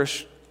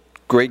Irish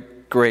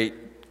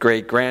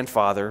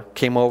great-great-great-grandfather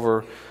came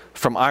over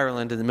from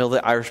Ireland in the middle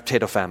of the Irish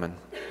potato famine.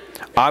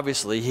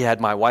 Obviously, he had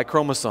my Y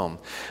chromosome.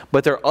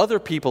 But there are other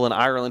people in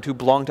Ireland who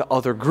belong to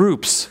other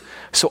groups.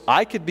 So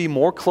I could be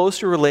more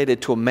closely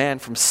related to a man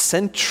from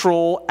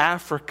Central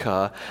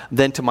Africa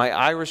than to my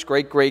Irish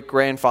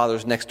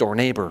great-great-grandfather's next-door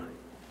neighbor.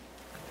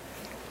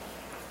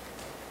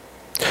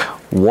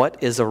 What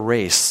is a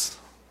race?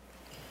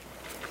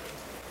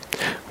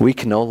 We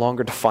can no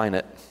longer define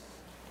it.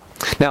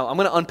 Now, I'm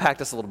going to unpack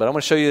this a little bit. I'm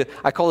going to show you,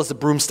 I call this the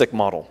broomstick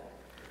model.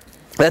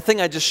 That thing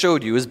I just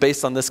showed you is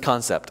based on this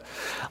concept.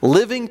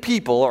 Living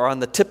people are on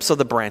the tips of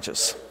the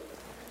branches.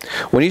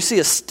 When you see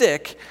a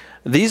stick,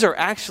 these are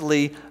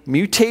actually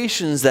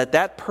mutations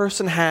that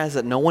person has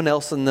that no one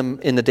else in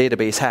the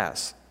database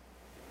has.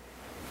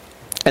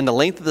 And the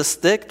length of the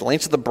stick, the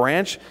length of the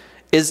branch,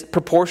 is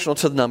proportional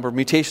to the number of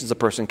mutations a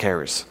person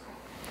carries.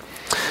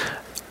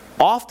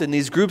 Often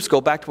these groups go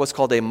back to what's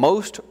called a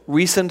most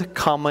recent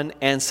common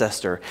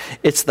ancestor.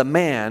 It's the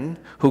man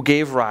who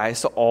gave rise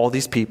to all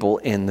these people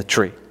in the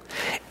tree.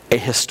 A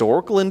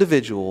historical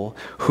individual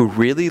who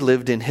really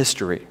lived in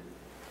history.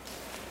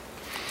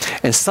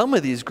 And some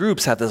of these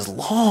groups have this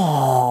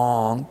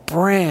long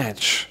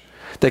branch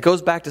that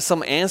goes back to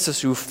some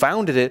ancestor who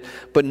founded it,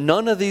 but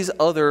none of these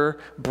other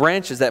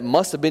branches that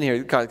must have been here,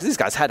 because these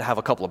guys had to have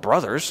a couple of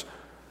brothers,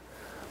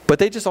 but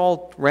they just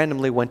all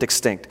randomly went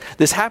extinct.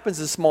 This happens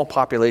in small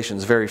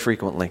populations very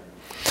frequently.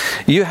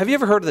 Have you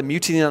ever heard of the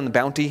Mutiny on the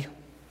Bounty?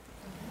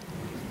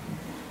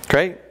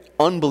 Okay?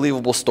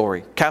 Unbelievable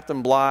story.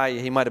 Captain Bligh,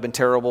 he might have been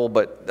terrible,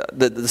 but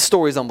the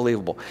story is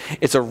unbelievable.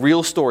 It's a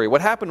real story.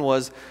 What happened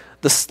was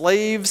the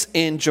slaves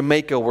in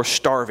Jamaica were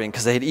starving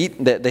because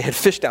they had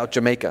fished out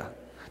Jamaica.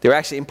 They were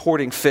actually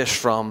importing fish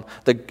from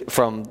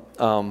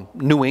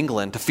New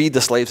England to feed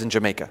the slaves in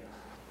Jamaica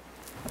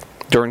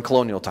during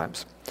colonial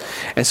times.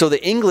 And so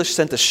the English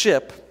sent a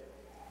ship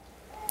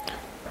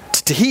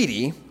to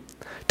Tahiti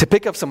to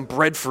pick up some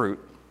breadfruit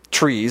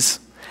trees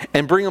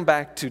and bring them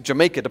back to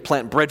Jamaica to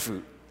plant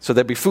breadfruit so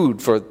there'd be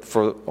food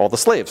for all the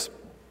slaves.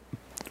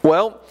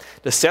 Well,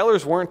 the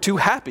sailors weren't too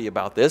happy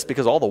about this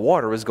because all the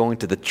water was going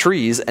to the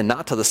trees and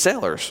not to the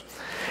sailors.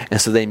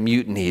 And so they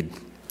mutinied.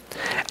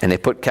 And they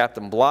put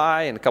Captain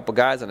Bligh and a couple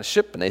guys on a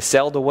ship and they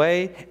sailed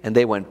away and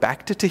they went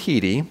back to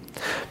Tahiti,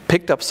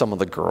 picked up some of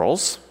the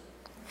girls,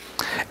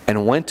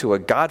 and went to a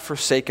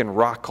godforsaken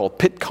rock called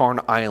Pitcairn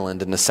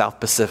Island in the South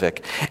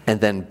Pacific and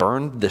then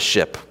burned the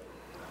ship.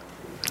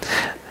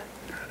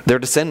 Their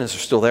descendants are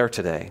still there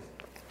today.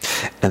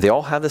 And they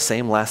all have the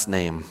same last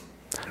name,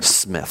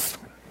 Smith.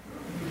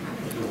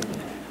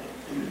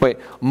 Wait,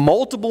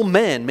 multiple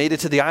men made it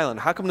to the island.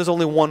 How come there's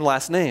only one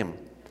last name?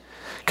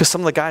 Because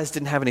some of the guys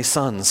didn't have any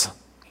sons.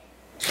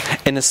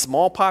 And in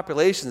small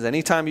populations,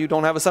 anytime you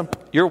don't have a son,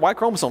 your Y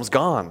chromosome's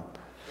gone.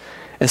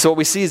 And so what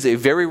we see is a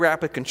very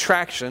rapid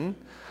contraction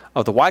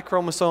of the Y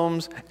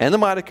chromosomes and the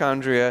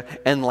mitochondria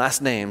and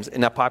last names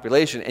in that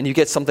population, and you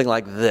get something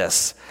like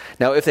this.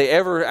 Now, if they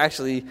ever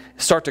actually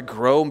start to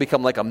grow and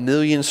become like 1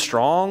 million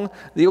strong,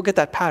 you'll get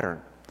that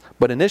pattern.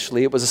 But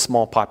initially, it was a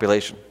small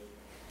population.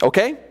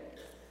 Okay?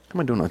 How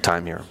am I doing on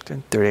time here?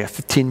 30,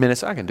 15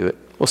 minutes? I can do it.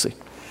 We'll see.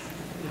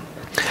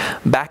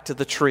 Back to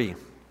the tree.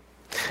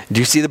 Do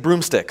you see the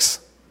broomsticks?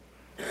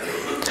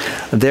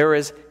 There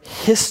is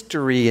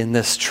history in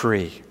this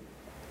tree.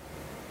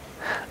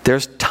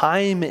 There's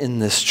time in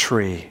this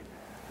tree.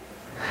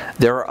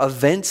 There are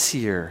events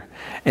here.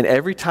 And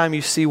every time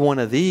you see one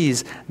of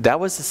these, that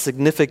was a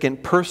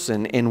significant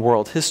person in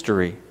world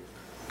history.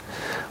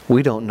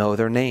 We don't know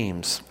their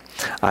names.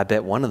 I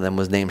bet one of them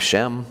was named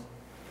Shem,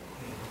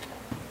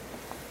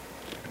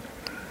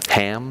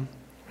 Ham,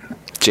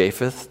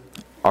 Japheth,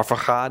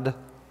 Arphaxad.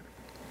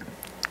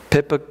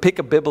 Pick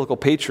a biblical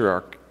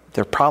patriarch.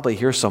 They're probably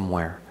here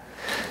somewhere.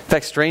 In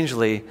fact,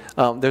 strangely,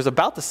 there's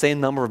about the same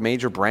number of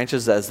major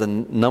branches as the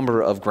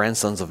number of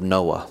grandsons of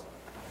Noah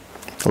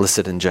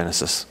listed in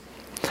Genesis.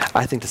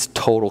 I think that's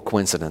total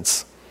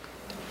coincidence.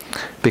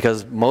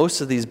 Because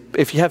most of these,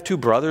 if you have two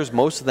brothers,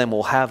 most of them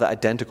will have the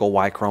identical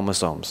Y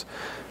chromosomes.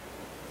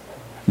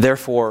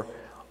 Therefore,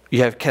 you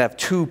can have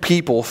two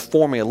people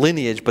forming a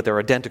lineage, but they're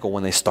identical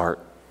when they start.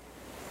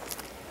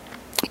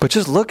 But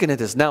just looking at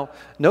this, now,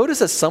 notice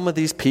that some of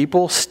these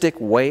people stick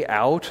way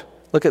out.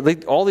 Look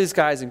at all these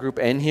guys in group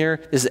N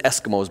here. This is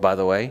Eskimos, by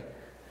the way,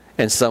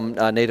 and some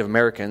Native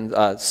American,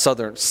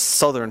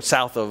 southern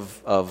south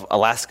of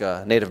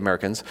Alaska Native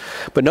Americans.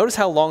 But notice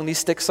how long these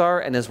sticks are,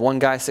 and as one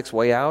guy sticks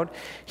way out,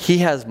 he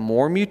has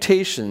more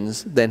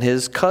mutations than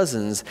his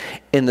cousins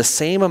in the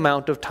same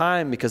amount of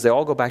time because they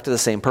all go back to the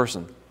same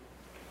person.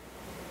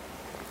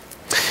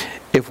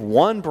 If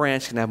one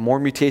branch can have more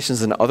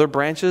mutations than other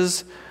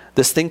branches,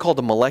 this thing called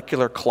the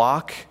molecular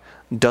clock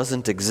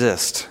doesn't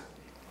exist.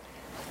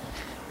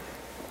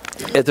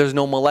 If there's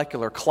no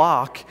molecular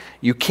clock,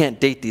 you can't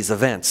date these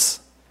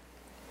events.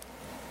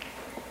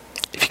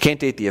 If you can't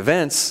date the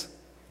events,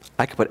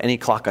 I can put any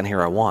clock on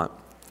here I want.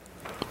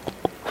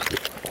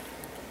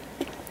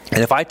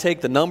 And if I take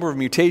the number of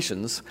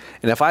mutations,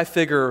 and if I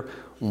figure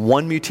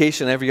one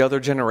mutation every other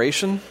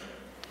generation,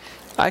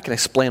 I can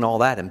explain all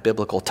that in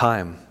biblical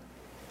time.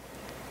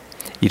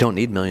 You don't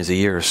need millions of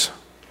years.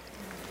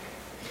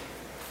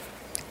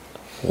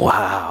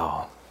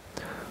 Wow.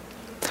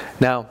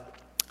 Now,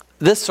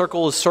 this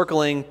circle is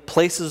circling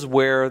places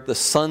where the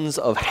sons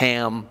of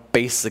Ham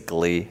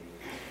basically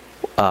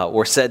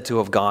were said to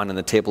have gone in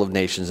the Table of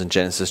Nations in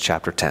Genesis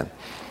chapter 10.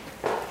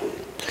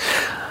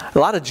 A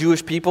lot of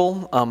Jewish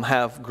people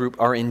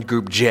are in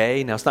group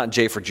J. Now, it's not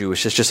J for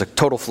Jewish, it's just a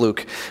total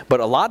fluke. But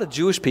a lot of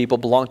Jewish people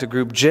belong to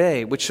group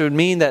J, which would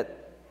mean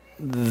that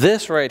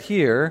this right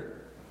here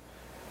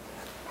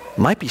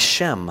might be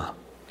Shem,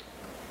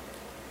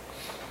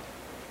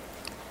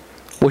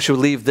 which would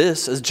leave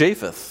this as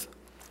Japheth.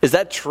 Is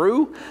that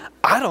true?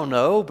 I don't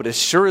know, but it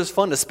sure is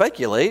fun to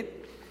speculate.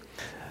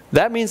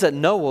 That means that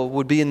Noah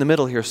would be in the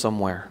middle here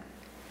somewhere.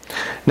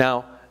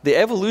 Now, the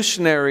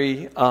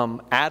evolutionary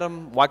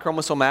Adam, Y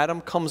chromosome Adam,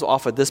 comes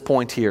off at this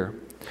point here,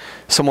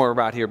 somewhere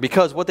about here.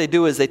 Because what they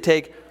do is they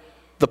take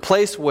the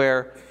place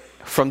where,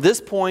 from this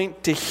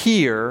point to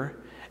here,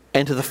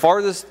 and to the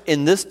farthest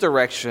in this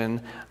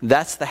direction,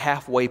 that's the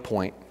halfway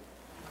point.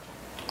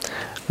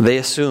 They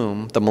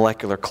assume the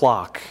molecular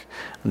clock.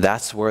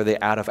 That's where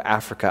the out of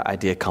Africa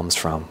idea comes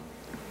from.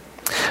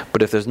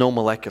 But if there's no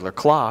molecular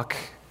clock,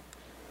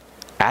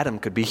 Adam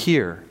could be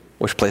here,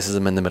 which places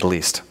him in the Middle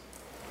East.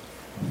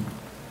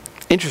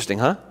 Interesting,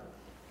 huh?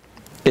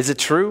 Is it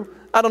true?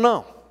 I don't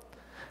know.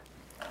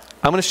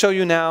 I'm going to show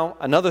you now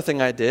another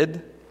thing I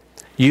did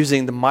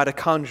using the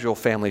mitochondrial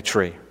family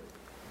tree.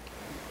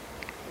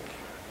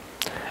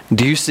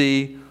 Do you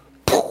see,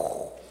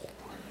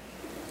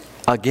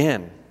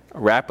 again, a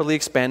rapidly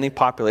expanding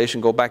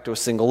population go back to a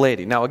single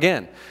lady? Now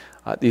again,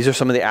 these are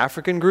some of the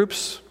African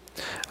groups.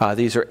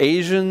 These are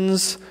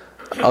Asians,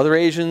 other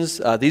Asians.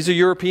 These are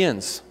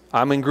Europeans.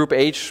 I'm in group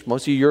H.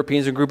 Most of you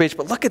Europeans are in group H.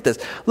 But look at this.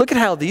 Look at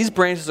how these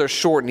branches are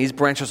short and these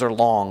branches are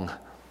long.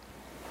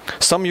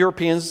 Some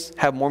Europeans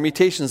have more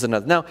mutations than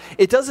others. Now,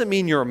 it doesn't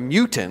mean you're a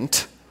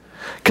mutant,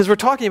 because we're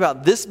talking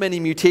about this many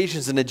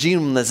mutations in a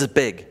genome that's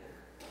big.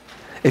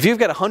 If you've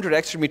got 100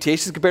 extra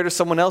mutations compared to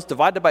someone else,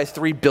 divided by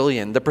 3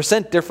 billion, the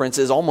percent difference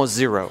is almost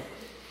zero.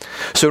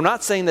 So we're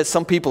not saying that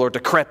some people are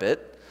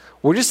decrepit.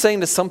 We're just saying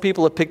that some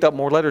people have picked up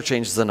more letter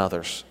changes than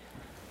others.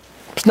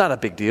 It's not a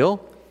big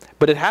deal,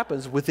 but it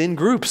happens within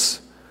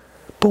groups.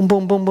 Boom,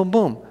 boom, boom, boom,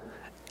 boom.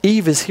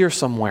 Eve is here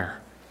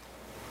somewhere.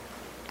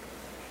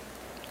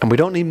 And we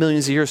don't need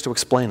millions of years to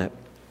explain it.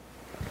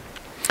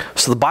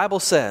 So the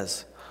Bible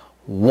says,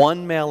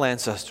 one male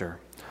ancestor,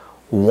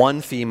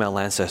 one female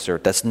ancestor.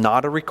 That's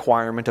not a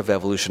requirement of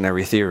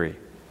evolutionary theory.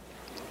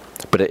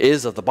 But it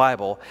is of the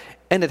Bible.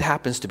 and it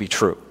happens to be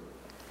true.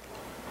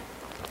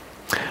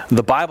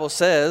 The Bible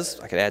says,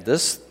 I could add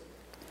this,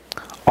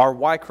 our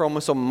Y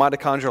chromosome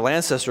mitochondrial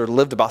ancestor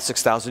lived about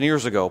 6,000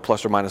 years ago,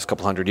 plus or minus a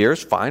couple hundred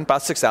years, fine,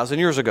 about 6,000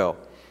 years ago.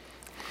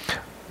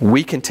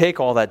 We can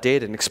take all that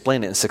data and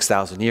explain it in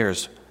 6,000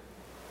 years.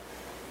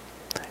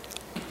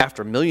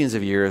 After millions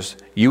of years,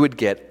 you would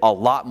get a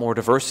lot more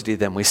diversity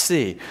than we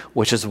see,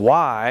 which is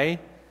why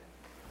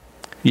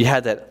you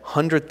had that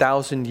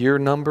 100,000 year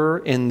number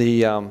in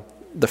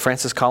the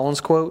Francis Collins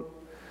quote.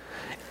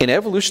 In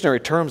evolutionary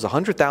terms,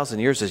 100,000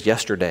 years is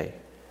yesterday.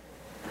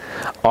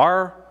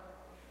 Our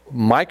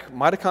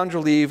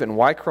mitochondrial Eve and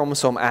Y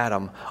chromosome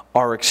Adam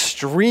are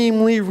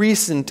extremely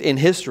recent in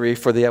history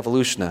for the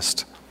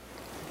evolutionist.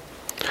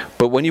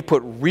 But when you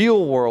put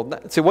real world,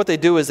 see what they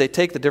do is they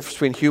take the difference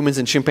between humans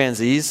and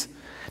chimpanzees,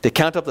 they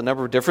count up the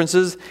number of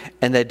differences,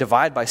 and they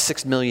divide by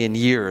 6 million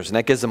years, and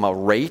that gives them a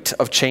rate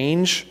of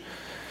change.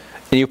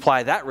 And you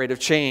apply that rate of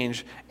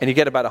change, and you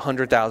get about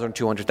 100,000 or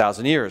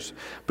 200,000 years.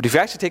 But if you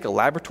actually take a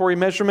laboratory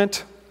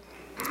measurement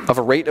of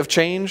a rate of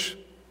change,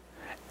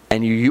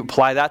 and you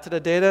apply that to the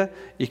data,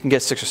 you can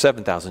get 6,000 or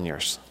 7,000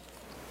 years.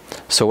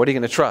 So what are you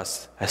going to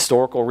trust?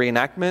 Historical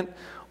reenactment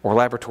or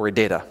laboratory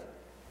data?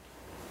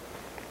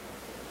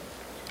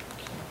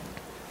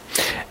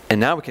 And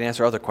now we can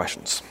answer other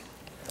questions.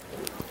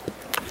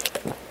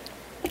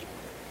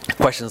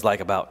 Questions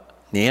like about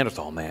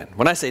Neanderthal man.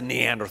 When I say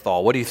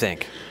Neanderthal, what do you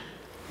think?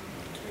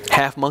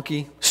 Half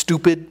monkey,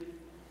 stupid,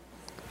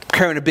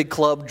 carrying a big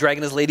club,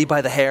 dragging his lady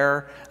by the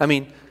hair. I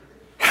mean,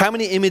 how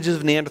many images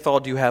of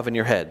Neanderthal do you have in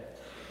your head?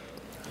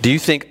 Do you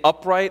think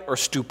upright or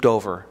stooped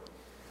over?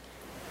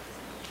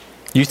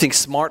 Do you think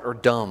smart or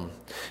dumb?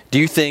 Do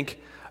you think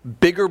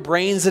bigger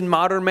brains than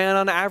modern man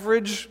on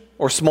average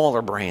or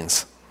smaller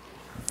brains?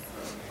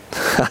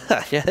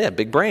 Yeah, they had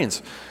big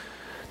brains.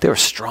 They were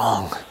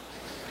strong.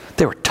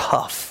 They were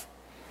tough.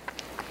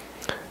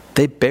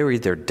 They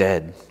buried their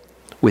dead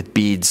with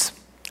beads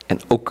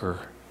and ochre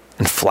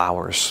and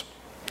flowers.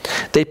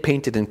 They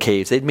painted in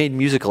caves. They'd made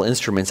musical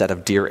instruments out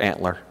of deer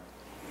antler.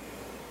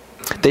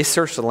 They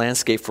searched the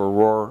landscape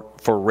for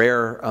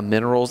rare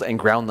minerals and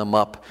ground them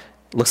up,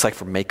 looks like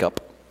for makeup.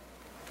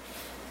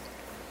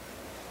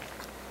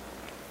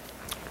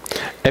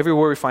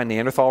 Everywhere we find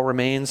Neanderthal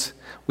remains,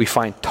 we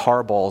find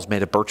tar balls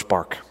made of birch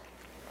bark.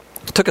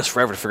 It took us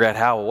forever to figure out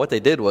how. What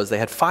they did was they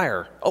had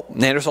fire. Oh,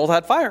 Neanderthals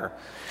had fire.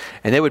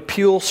 And they would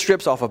peel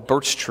strips off a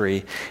birch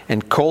tree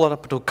and coal it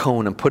up into a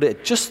cone and put it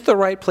at just the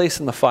right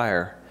place in the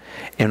fire.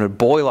 And it would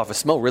boil off. It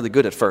smelled really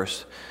good at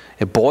first.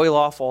 It'd boil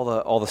off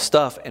all the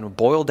stuff and would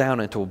boil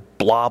down into a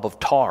blob of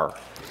tar.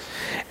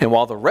 And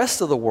while the rest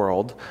of the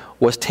world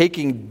was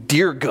taking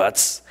deer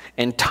guts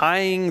and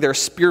tying their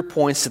spear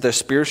points to their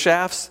spear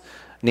shafts,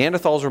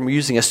 Neanderthals were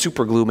using a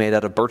super glue made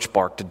out of birch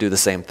bark to do the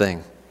same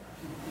thing.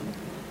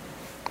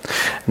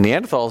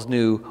 Neanderthals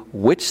knew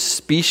which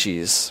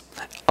species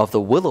of the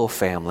willow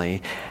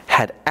family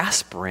had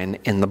aspirin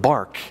in the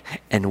bark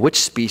and which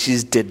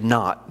species did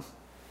not.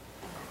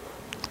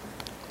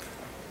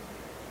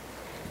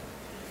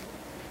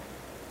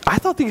 I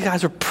thought these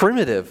guys were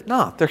primitive.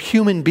 No, they're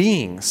human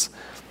beings.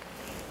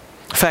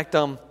 In fact,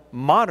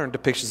 modern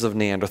depictions of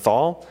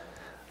Neanderthal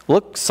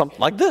look something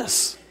like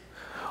this.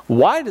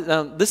 Why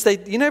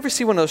you never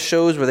see one of those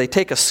shows where they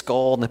take a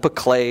skull and they put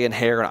clay and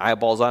hair and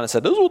eyeballs on it and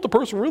said, this is what the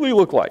person really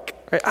looked like.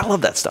 Right? I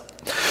love that stuff.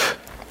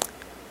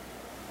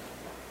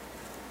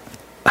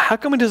 How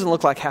come he doesn't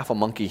look like half a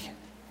monkey?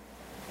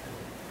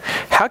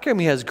 How come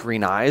he has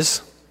green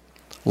eyes,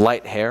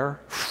 light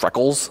hair,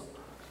 freckles?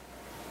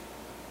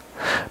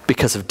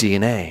 Because of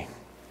DNA.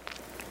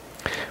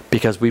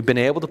 Because we've been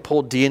able to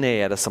pull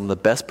DNA out of some of the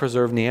best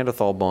preserved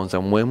Neanderthal bones,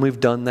 and when we've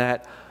done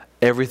that,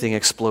 everything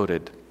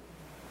exploded.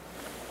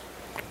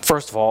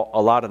 First of all,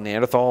 a lot of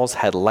Neanderthals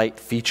had light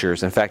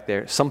features. In fact,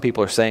 some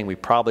people are saying we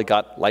probably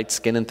got light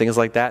skin and things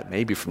like that,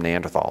 maybe from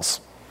Neanderthals.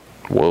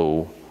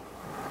 Whoa.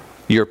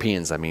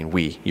 Europeans,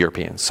 we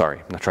Europeans. Sorry,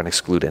 I'm not trying to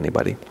exclude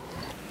anybody.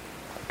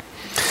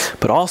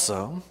 But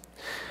also,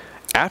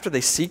 after they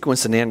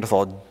sequenced the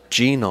Neanderthal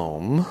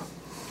genome,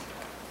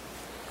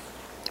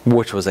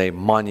 which was a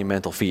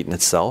monumental feat in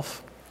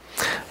itself,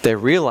 they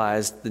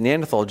realized the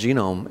Neanderthal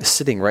genome is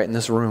sitting right in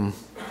this room.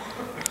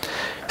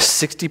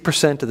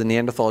 60% of the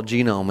Neanderthal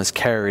genome is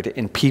carried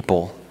in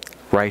people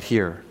right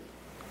here.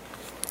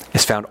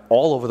 It's found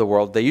all over the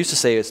world. They used to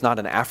say it's not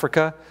in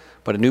Africa,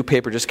 but a new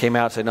paper just came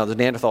out and said, no, there's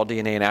Neanderthal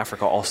DNA in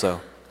Africa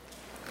also.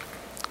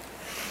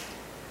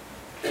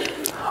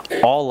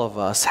 All of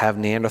us have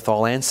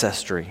Neanderthal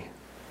ancestry.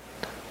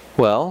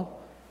 Well,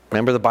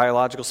 remember the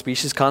biological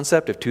species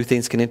concept? If two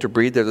things can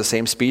interbreed, they're the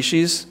same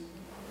species.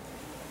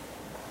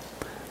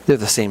 They're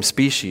the same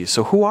species.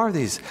 So who are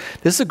these?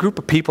 This is a group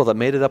of people that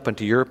made it up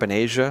into Europe and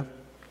Asia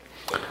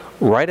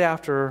right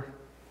after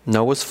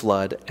Noah's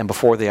flood and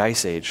before the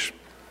Ice Age.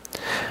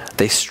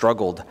 They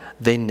struggled.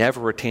 They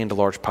never attained a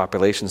large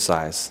population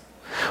size.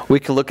 We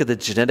can look at the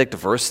genetic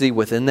diversity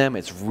within them.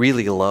 It's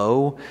really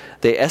low.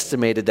 They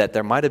estimated that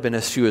there might have been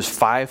as few as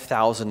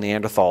 5,000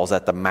 Neanderthals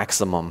at the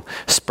maximum,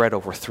 spread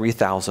over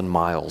 3,000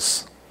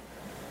 miles.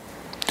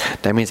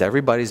 That means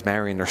everybody's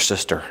marrying their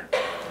sister.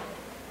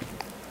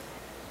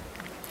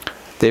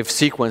 They've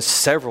sequenced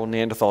several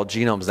Neanderthal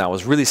genomes now. I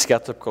was really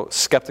skeptical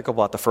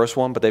about the first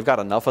one, but they've got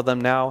enough of them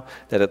now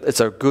that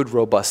it's a good,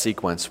 robust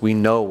sequence. We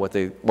know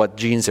what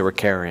genes they were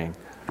carrying.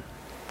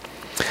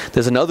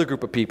 There's another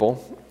group of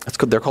people.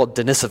 They're called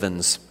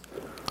Denisovans,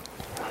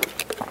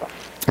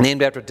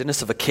 named after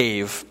Denisova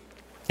Cave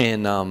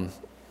in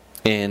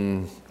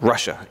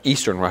Russia,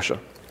 eastern Russia.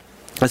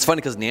 It's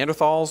funny because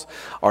Neanderthals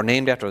are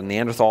named after the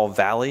Neanderthal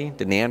Valley,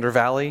 the Neander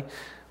Valley,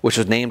 which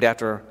was named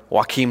after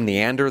Joachim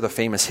Neander, the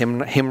famous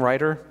hymn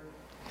writer.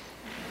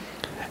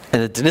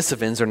 And the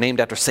Denisovans are named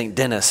after St.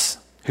 Denis,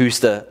 who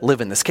used to live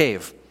in this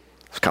cave.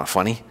 It's kind of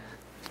funny.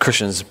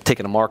 Christians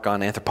taking a mark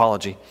on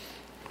anthropology.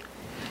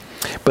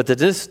 But the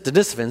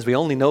Denisovans, we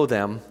only know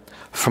them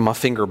from a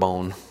finger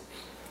bone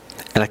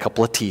and a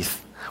couple of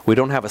teeth. We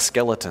don't have a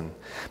skeleton,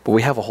 but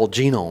we have a whole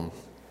genome.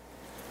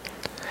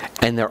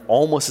 And they're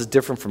almost as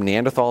different from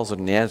Neanderthals as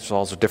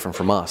Neanderthals are different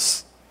from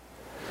us.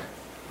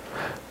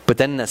 But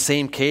then in that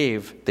same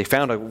cave, they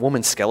found a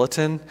woman's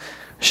skeleton.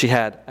 She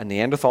had a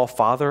Neanderthal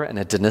father and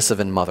a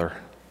Denisovan mother.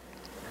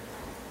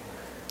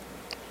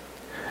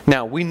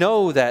 Now, we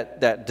know that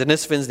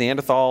Denisovans,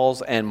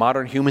 Neanderthals, and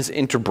modern humans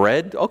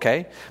interbred.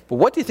 Okay, but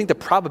what do you think the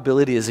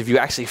probability is of you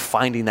actually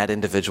finding that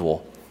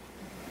individual?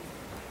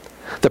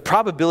 The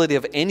probability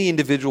of any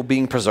individual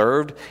being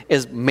preserved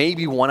is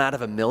maybe 1 out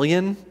of 1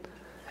 million.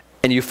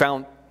 And you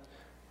found,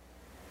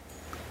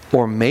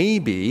 or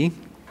maybe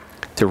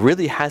there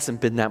really hasn't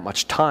been that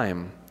much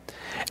time.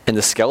 And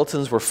the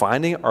skeletons we're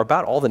finding are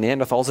about all the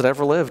Neanderthals that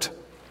ever lived.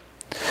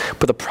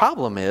 But the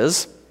problem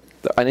is,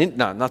 an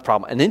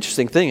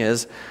interesting thing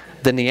is,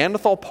 the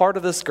Neanderthal part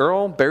of this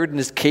girl buried in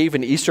this cave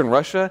in eastern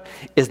Russia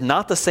is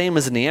not the same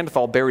as the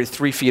Neanderthal buried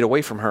 3 feet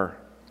away from her.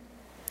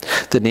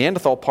 The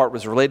Neanderthal part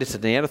was related to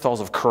the Neanderthals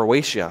of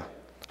Croatia,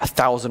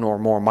 1,000 or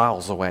more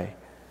miles away.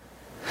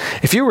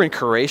 If you were in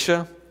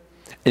Croatia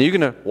and you're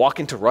going to walk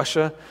into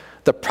Russia,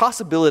 the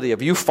possibility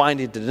of you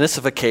finding the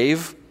Denisova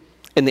cave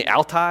in the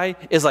Altai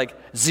is like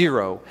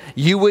 0.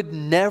 You would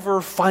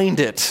never find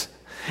it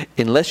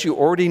unless you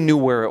already knew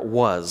where it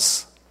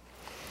was.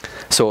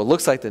 So it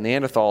looks like the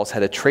Neanderthals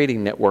had a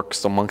trading network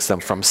amongst them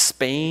from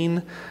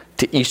Spain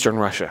to eastern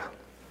Russia.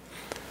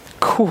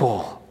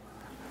 Cool.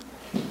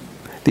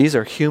 These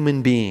are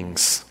human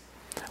beings.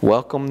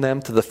 Welcome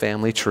them to the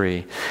family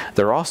tree.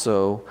 They're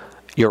also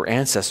your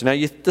ancestor. Now,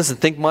 it doesn't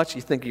think much.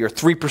 You think you're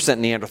 3%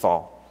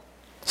 Neanderthal.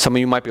 Some of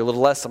you might be a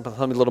little less, some of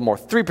you a little more.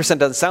 3%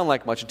 doesn't sound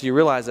like much until you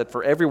realize that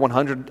for every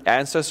 100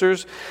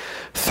 ancestors,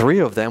 3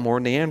 of them were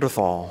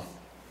Neanderthal.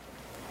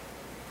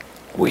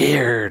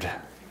 Weird.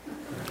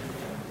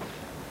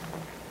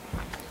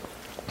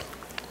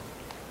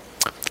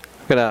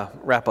 I'm going to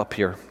wrap up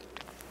here.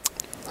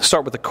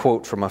 Start with a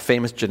quote from a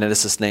famous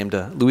geneticist named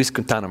Luis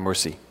Quintana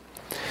Murci.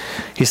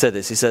 He said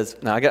this. He says,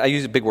 now I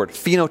use a big word.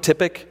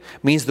 Phenotypic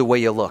means the way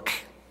you look.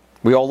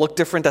 We all look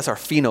different. That's our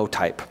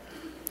phenotype.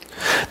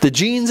 The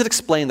genes that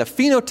explain the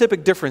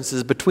phenotypic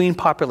differences between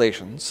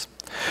populations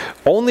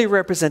only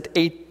represent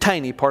a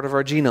tiny part of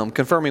our genome,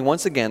 confirming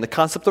once again the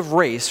concept of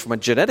race from a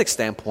genetic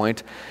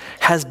standpoint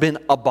has been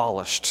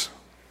abolished.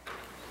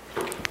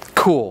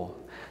 Cool.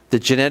 The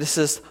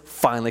geneticists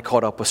finally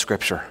caught up with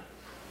Scripture.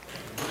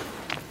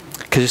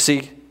 Because you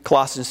see,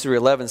 Colossians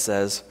 3:11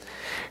 says,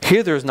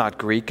 "Here there is not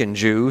Greek and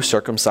Jew,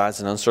 circumcised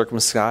and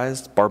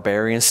uncircumcised,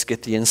 barbarian,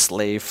 Scythian,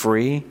 slave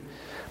free,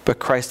 but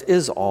Christ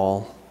is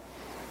all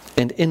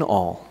and in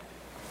all.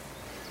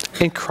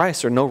 In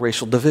Christ there are no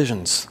racial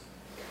divisions."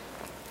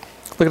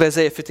 Look at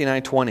Isaiah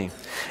 59:20.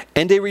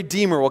 "And a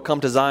Redeemer will come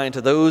to Zion,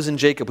 to those in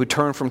Jacob who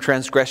turn from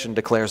transgression,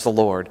 declares the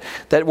Lord."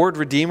 That word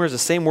Redeemer is the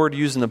same word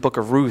used in the book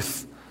of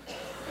Ruth.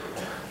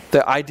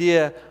 The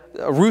idea,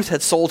 Ruth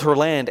had sold her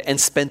land and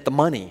spent the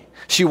money.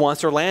 She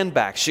wants her land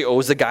back. She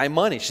owes the guy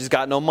money. She's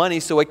got no money,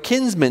 so a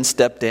kinsman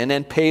stepped in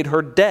and paid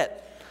her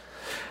debt.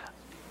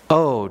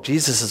 Oh,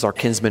 Jesus is our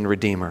kinsman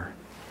redeemer.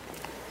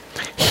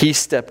 He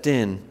stepped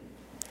in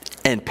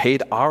and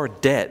paid our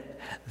debt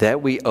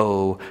that we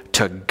owe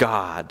to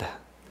God.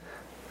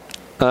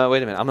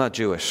 Wait a minute, I'm not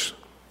Jewish.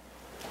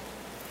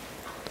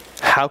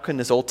 How can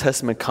this Old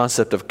Testament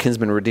concept of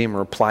kinsman redeemer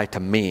apply to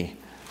me?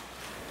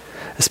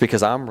 It's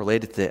because I'm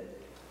related to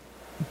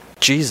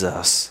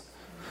Jesus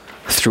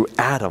through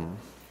Adam.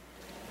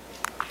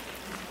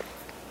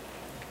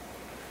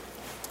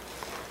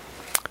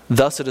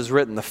 Thus it is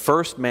written, the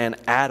first man,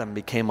 Adam,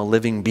 became a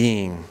living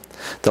being.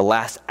 The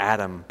last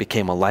Adam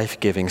became a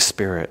life-giving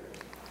spirit.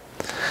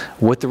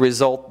 With the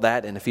result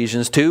that, in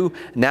Ephesians 2,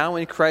 now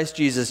in Christ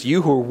Jesus,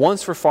 you who were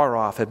once far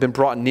off have been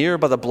brought near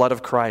by the blood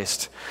of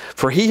Christ.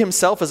 For he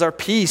himself is our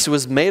peace, who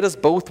has made us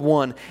both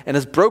one, and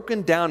has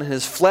broken down in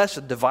his flesh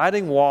a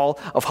dividing wall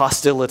of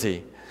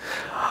hostility.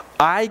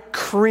 I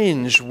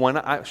cringe when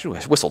I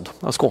whistled.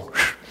 That was cool.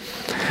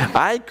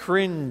 I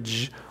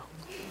cringe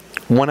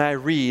when I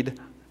read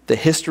the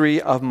history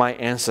of my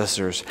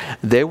ancestors.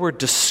 They were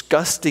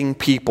disgusting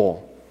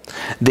people.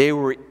 They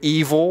were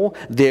evil.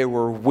 They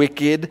were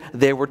wicked.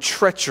 They were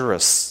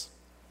treacherous.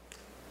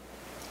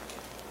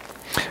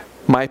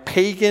 My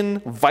pagan,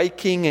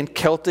 Viking, and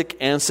Celtic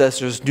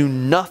ancestors knew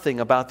nothing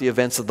about the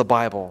events of the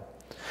Bible.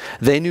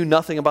 They knew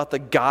nothing about the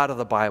God of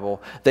the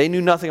Bible. They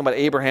knew nothing about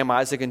Abraham,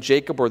 Isaac, and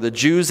Jacob, or the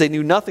Jews. They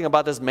knew nothing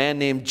about this man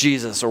named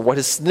Jesus or what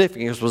his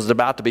significance was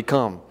about to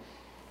become.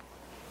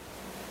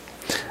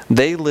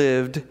 They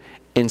lived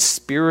in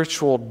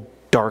spiritual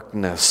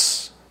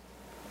darkness.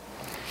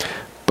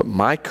 But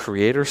my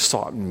Creator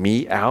sought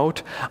me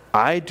out.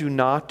 I do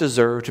not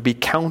deserve to be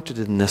counted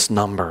in this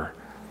number,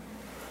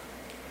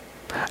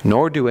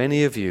 nor do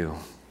any of you.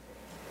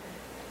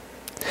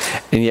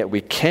 And yet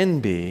we can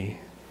be,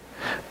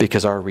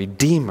 because our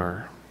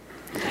Redeemer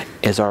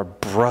is our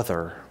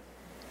brother.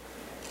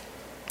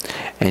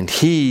 And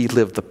He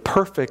lived the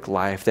perfect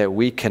life that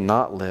we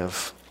cannot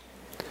live.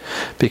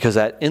 Because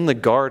in the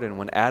garden,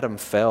 when Adam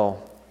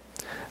fell,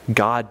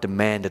 God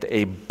demanded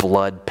a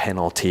blood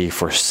penalty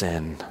for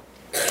sin.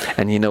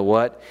 And you know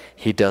what?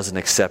 He doesn't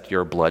accept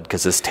your blood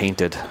because it's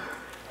tainted.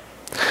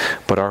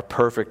 But our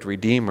perfect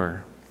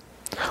Redeemer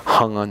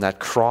hung on that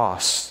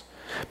cross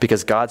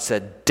because God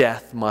said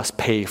death must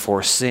pay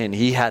for sin.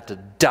 He had to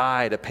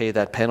die to pay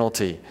that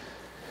penalty.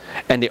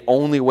 And the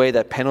only way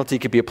that penalty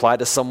could be applied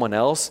to someone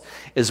else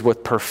is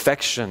with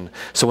perfection.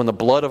 So when the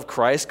blood of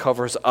Christ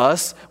covers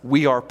us,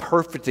 we are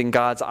perfect in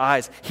God's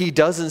eyes. He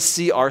doesn't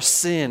see our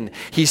sin.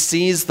 He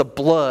sees the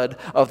blood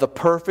of the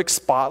perfect,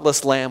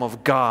 spotless Lamb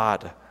of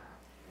God.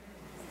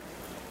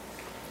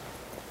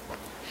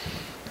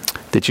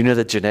 Did you know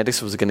that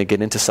genetics was going to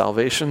get into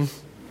salvation?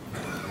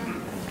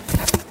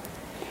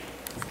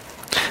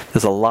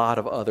 There's a lot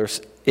of other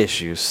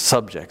issues,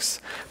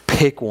 subjects.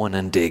 Pick one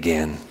and dig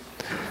in.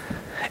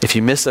 If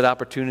you missed that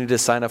opportunity to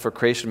sign up for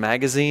Creation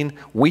Magazine,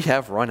 we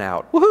have run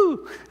out.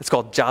 Woohoo! It's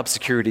called job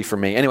security for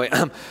me. Anyway,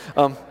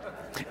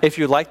 if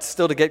you'd like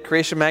still to get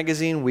Creation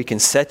Magazine, we can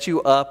set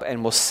you up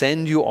and we'll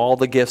send you all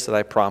the gifts that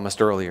I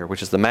promised earlier,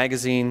 which is the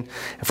magazine.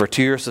 And for a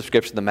 2-year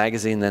subscription to the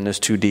magazine, then there's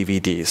 2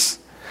 DVDs.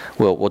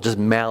 We'll just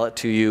mail it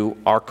to you,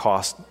 our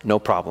cost, no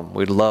problem.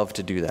 We'd love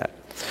to do that.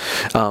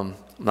 I'm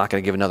not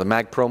going to give another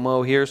mag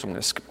promo here, so I'm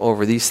going to skip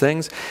over these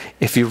things.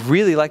 If you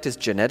really like this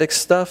genetics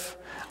stuff,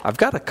 I've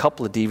got a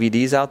couple of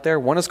DVDs out there.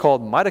 One is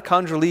called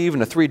Mitochondrial Eve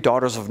and the 3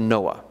 Daughters of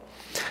Noah.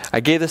 I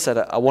gave this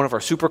at one of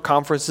our super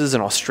conferences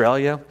in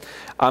Australia.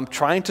 I'm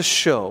trying to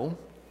show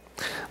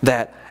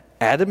that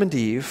Adam and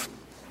Eve,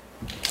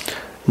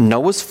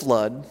 Noah's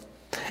flood,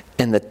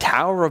 and the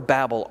Tower of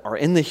Babel are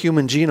in the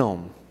human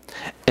genome.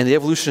 And the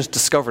evolutionists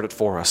discovered it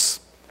for us.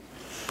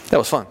 That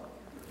was fun.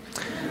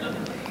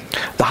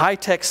 The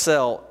high-tech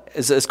cell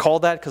is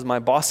called that because my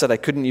boss said I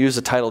couldn't use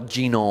the title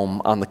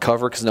genome on the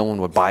cover because no one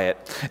would buy it.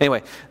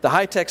 Anyway, the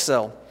high-tech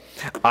cell.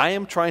 I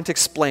am trying to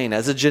explain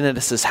as a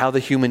geneticist how the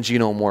human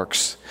genome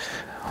works.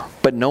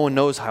 But no one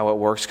knows how it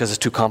works because it's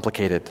too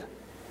complicated.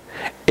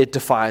 It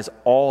defies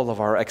all of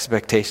our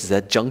expectations.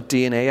 That junk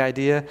DNA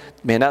idea,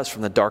 man, that's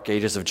from the dark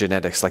ages of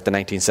genetics, like the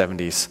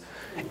 1970s.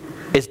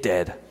 It's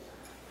dead.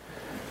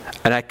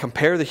 And I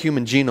compare the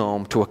human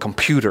genome to a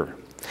computer.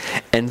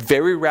 And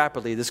very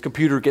rapidly, this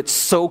computer gets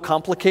so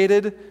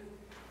complicated,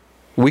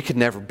 we could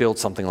never build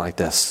something like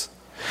this.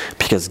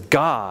 Because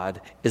God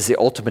is the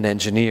ultimate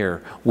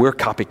engineer. We're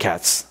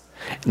copycats.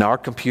 And our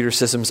computer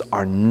systems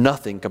are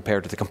nothing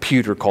compared to the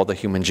computer called the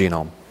human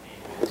genome.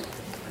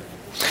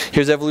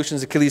 Here's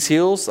Evolution's Achilles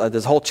Heels.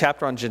 There's a whole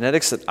chapter on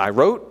genetics that I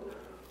wrote.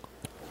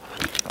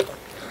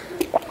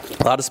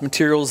 A lot of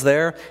materials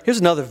there.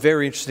 Here's another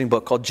very interesting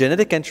book called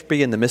Genetic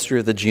Entropy and the Mystery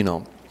of the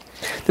Genome.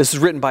 This is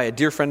written by a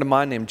dear friend of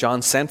mine named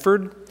John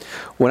Sanford.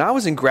 When I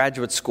was in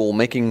graduate school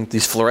making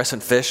these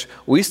fluorescent fish,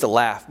 we used to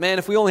laugh. Man,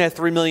 if we only had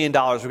 $3 million,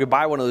 we could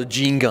buy one of those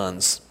gene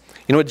guns.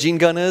 You know what a gene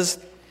gun is?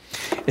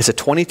 It's a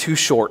 .22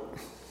 short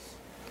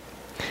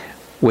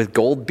with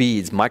gold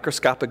beads,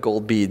 microscopic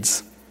gold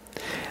beads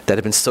that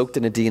have been soaked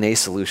in a DNA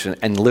solution.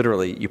 And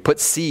literally, you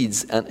put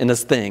seeds in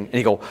this thing and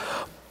you go,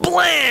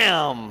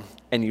 blam!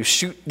 And you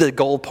shoot the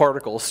gold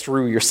particles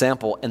through your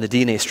sample and the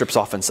DNA strips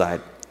off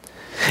inside.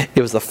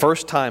 It was the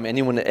first time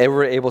anyone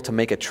ever able to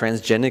make a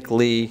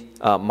transgenically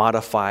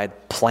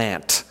modified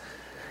plant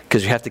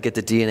because you have to get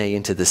the DNA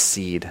into the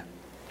seed.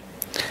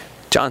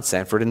 John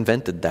Sanford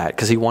invented that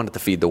because he wanted to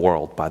feed the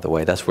world, by the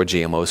way. That's where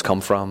GMOs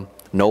come from.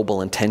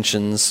 Noble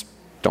intentions.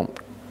 Don't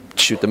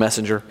shoot the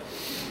messenger.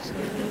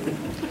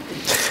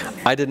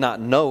 I did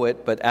not know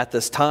it, but at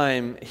this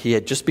time, he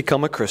had just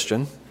become a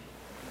Christian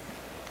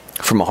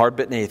from a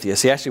hard-bitten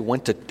atheist. He actually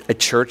went to a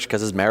church because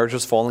his marriage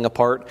was falling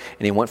apart,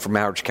 and he went for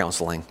marriage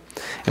counseling.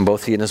 And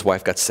both he and his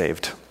wife got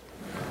saved.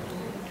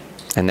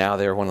 And now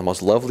they're one of the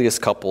most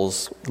loveliest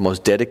couples, the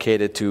most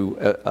dedicated to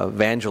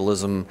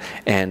evangelism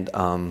and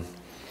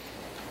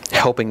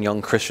helping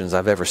young Christians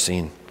I've ever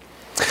seen.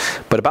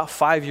 But about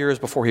 5 years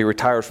before he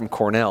retired from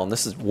Cornell, and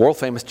this is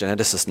world-famous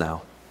geneticist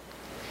now,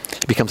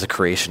 he becomes a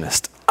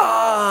creationist.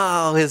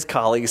 Oh, his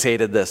colleagues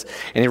hated this.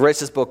 And he writes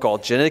this book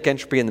called Genetic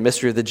Entropy and the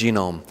Mystery of the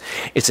Genome.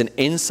 It's an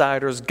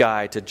insider's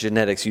guide to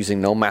genetics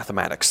using no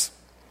mathematics.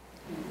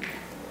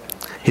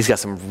 He's got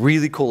some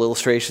really cool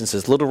illustrations.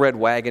 His little red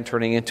wagon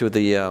turning into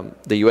the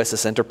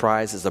USS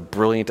Enterprise is a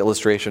brilliant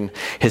illustration.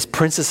 His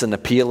Princess and the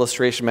Pea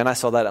illustration, man, I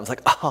saw that. I was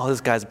like, oh, this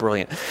guy's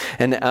brilliant.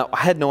 And I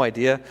had no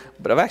idea,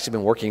 but I've actually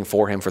been working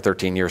for him for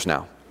 13 years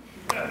now.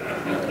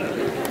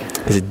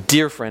 He's a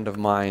dear friend of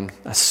mine,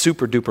 a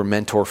super duper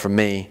mentor for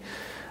me.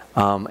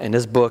 And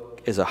this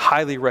book is a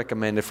highly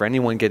recommended for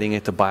anyone getting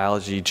into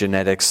biology,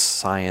 genetics,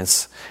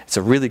 science. It's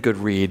a really good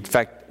read. In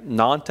fact,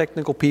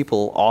 non-technical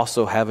people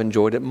also have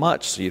enjoyed it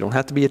much, so you don't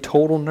have to be a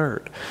total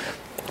nerd.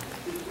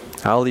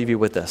 I'll leave you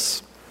with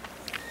this.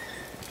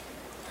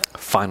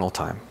 Final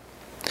time.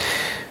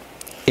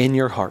 In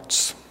your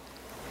hearts,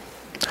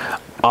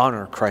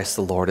 honor Christ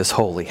the Lord as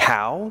holy.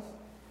 How?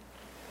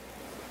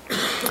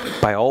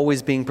 By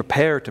always being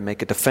prepared to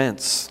make a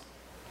defense.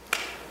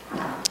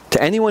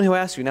 To anyone who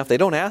asks you, now if they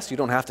don't ask you,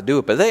 don't have to do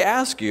it, but if they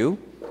ask you,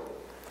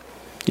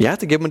 you have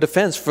to give them a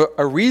defense for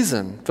a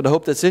reason, for the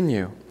hope that's in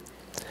you.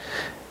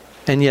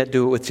 And yet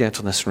do it with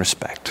gentleness and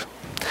respect.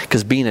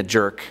 Because being a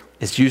jerk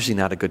is usually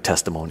not a good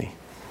testimony.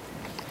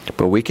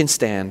 But we can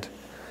stand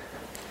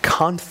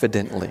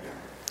confidently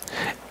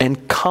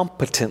and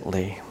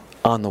competently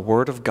on the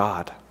Word of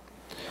God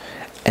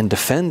and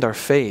defend our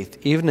faith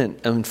even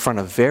in front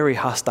of very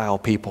hostile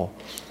people.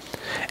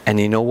 And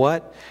you know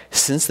what?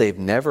 Since they've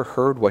never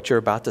heard what you're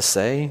about to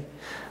say,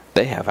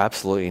 they have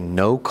absolutely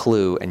no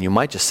clue, and you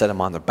might just set them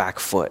on their back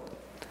foot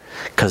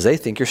because they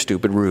think you're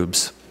stupid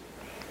rubes.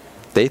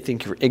 They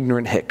think you're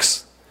ignorant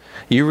hicks.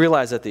 You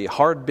realize that the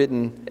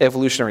hard-bitten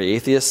evolutionary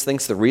atheist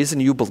thinks the reason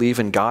you believe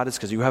in God is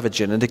because you have a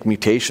genetic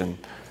mutation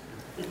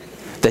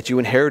that you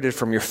inherited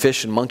from your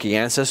fish and monkey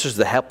ancestors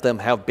that help them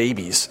have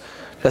babies.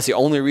 That's the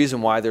only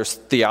reason why there's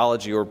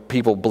theology or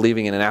people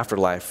believing in an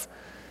afterlife.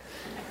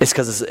 It's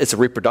because it's a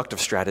reproductive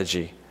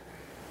strategy.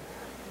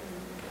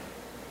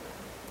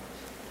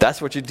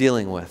 That's what you're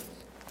dealing with.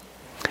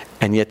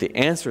 And yet the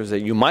answers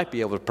that you might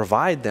be able to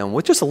provide them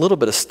with just a little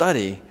bit of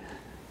study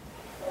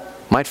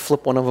might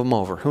flip one of them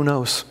over. Who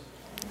knows?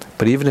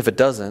 But even if it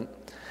doesn't,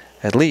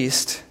 at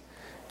least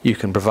you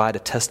can provide a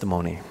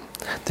testimony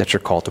that you're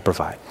called to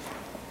provide.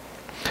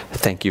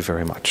 Thank you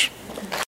very much.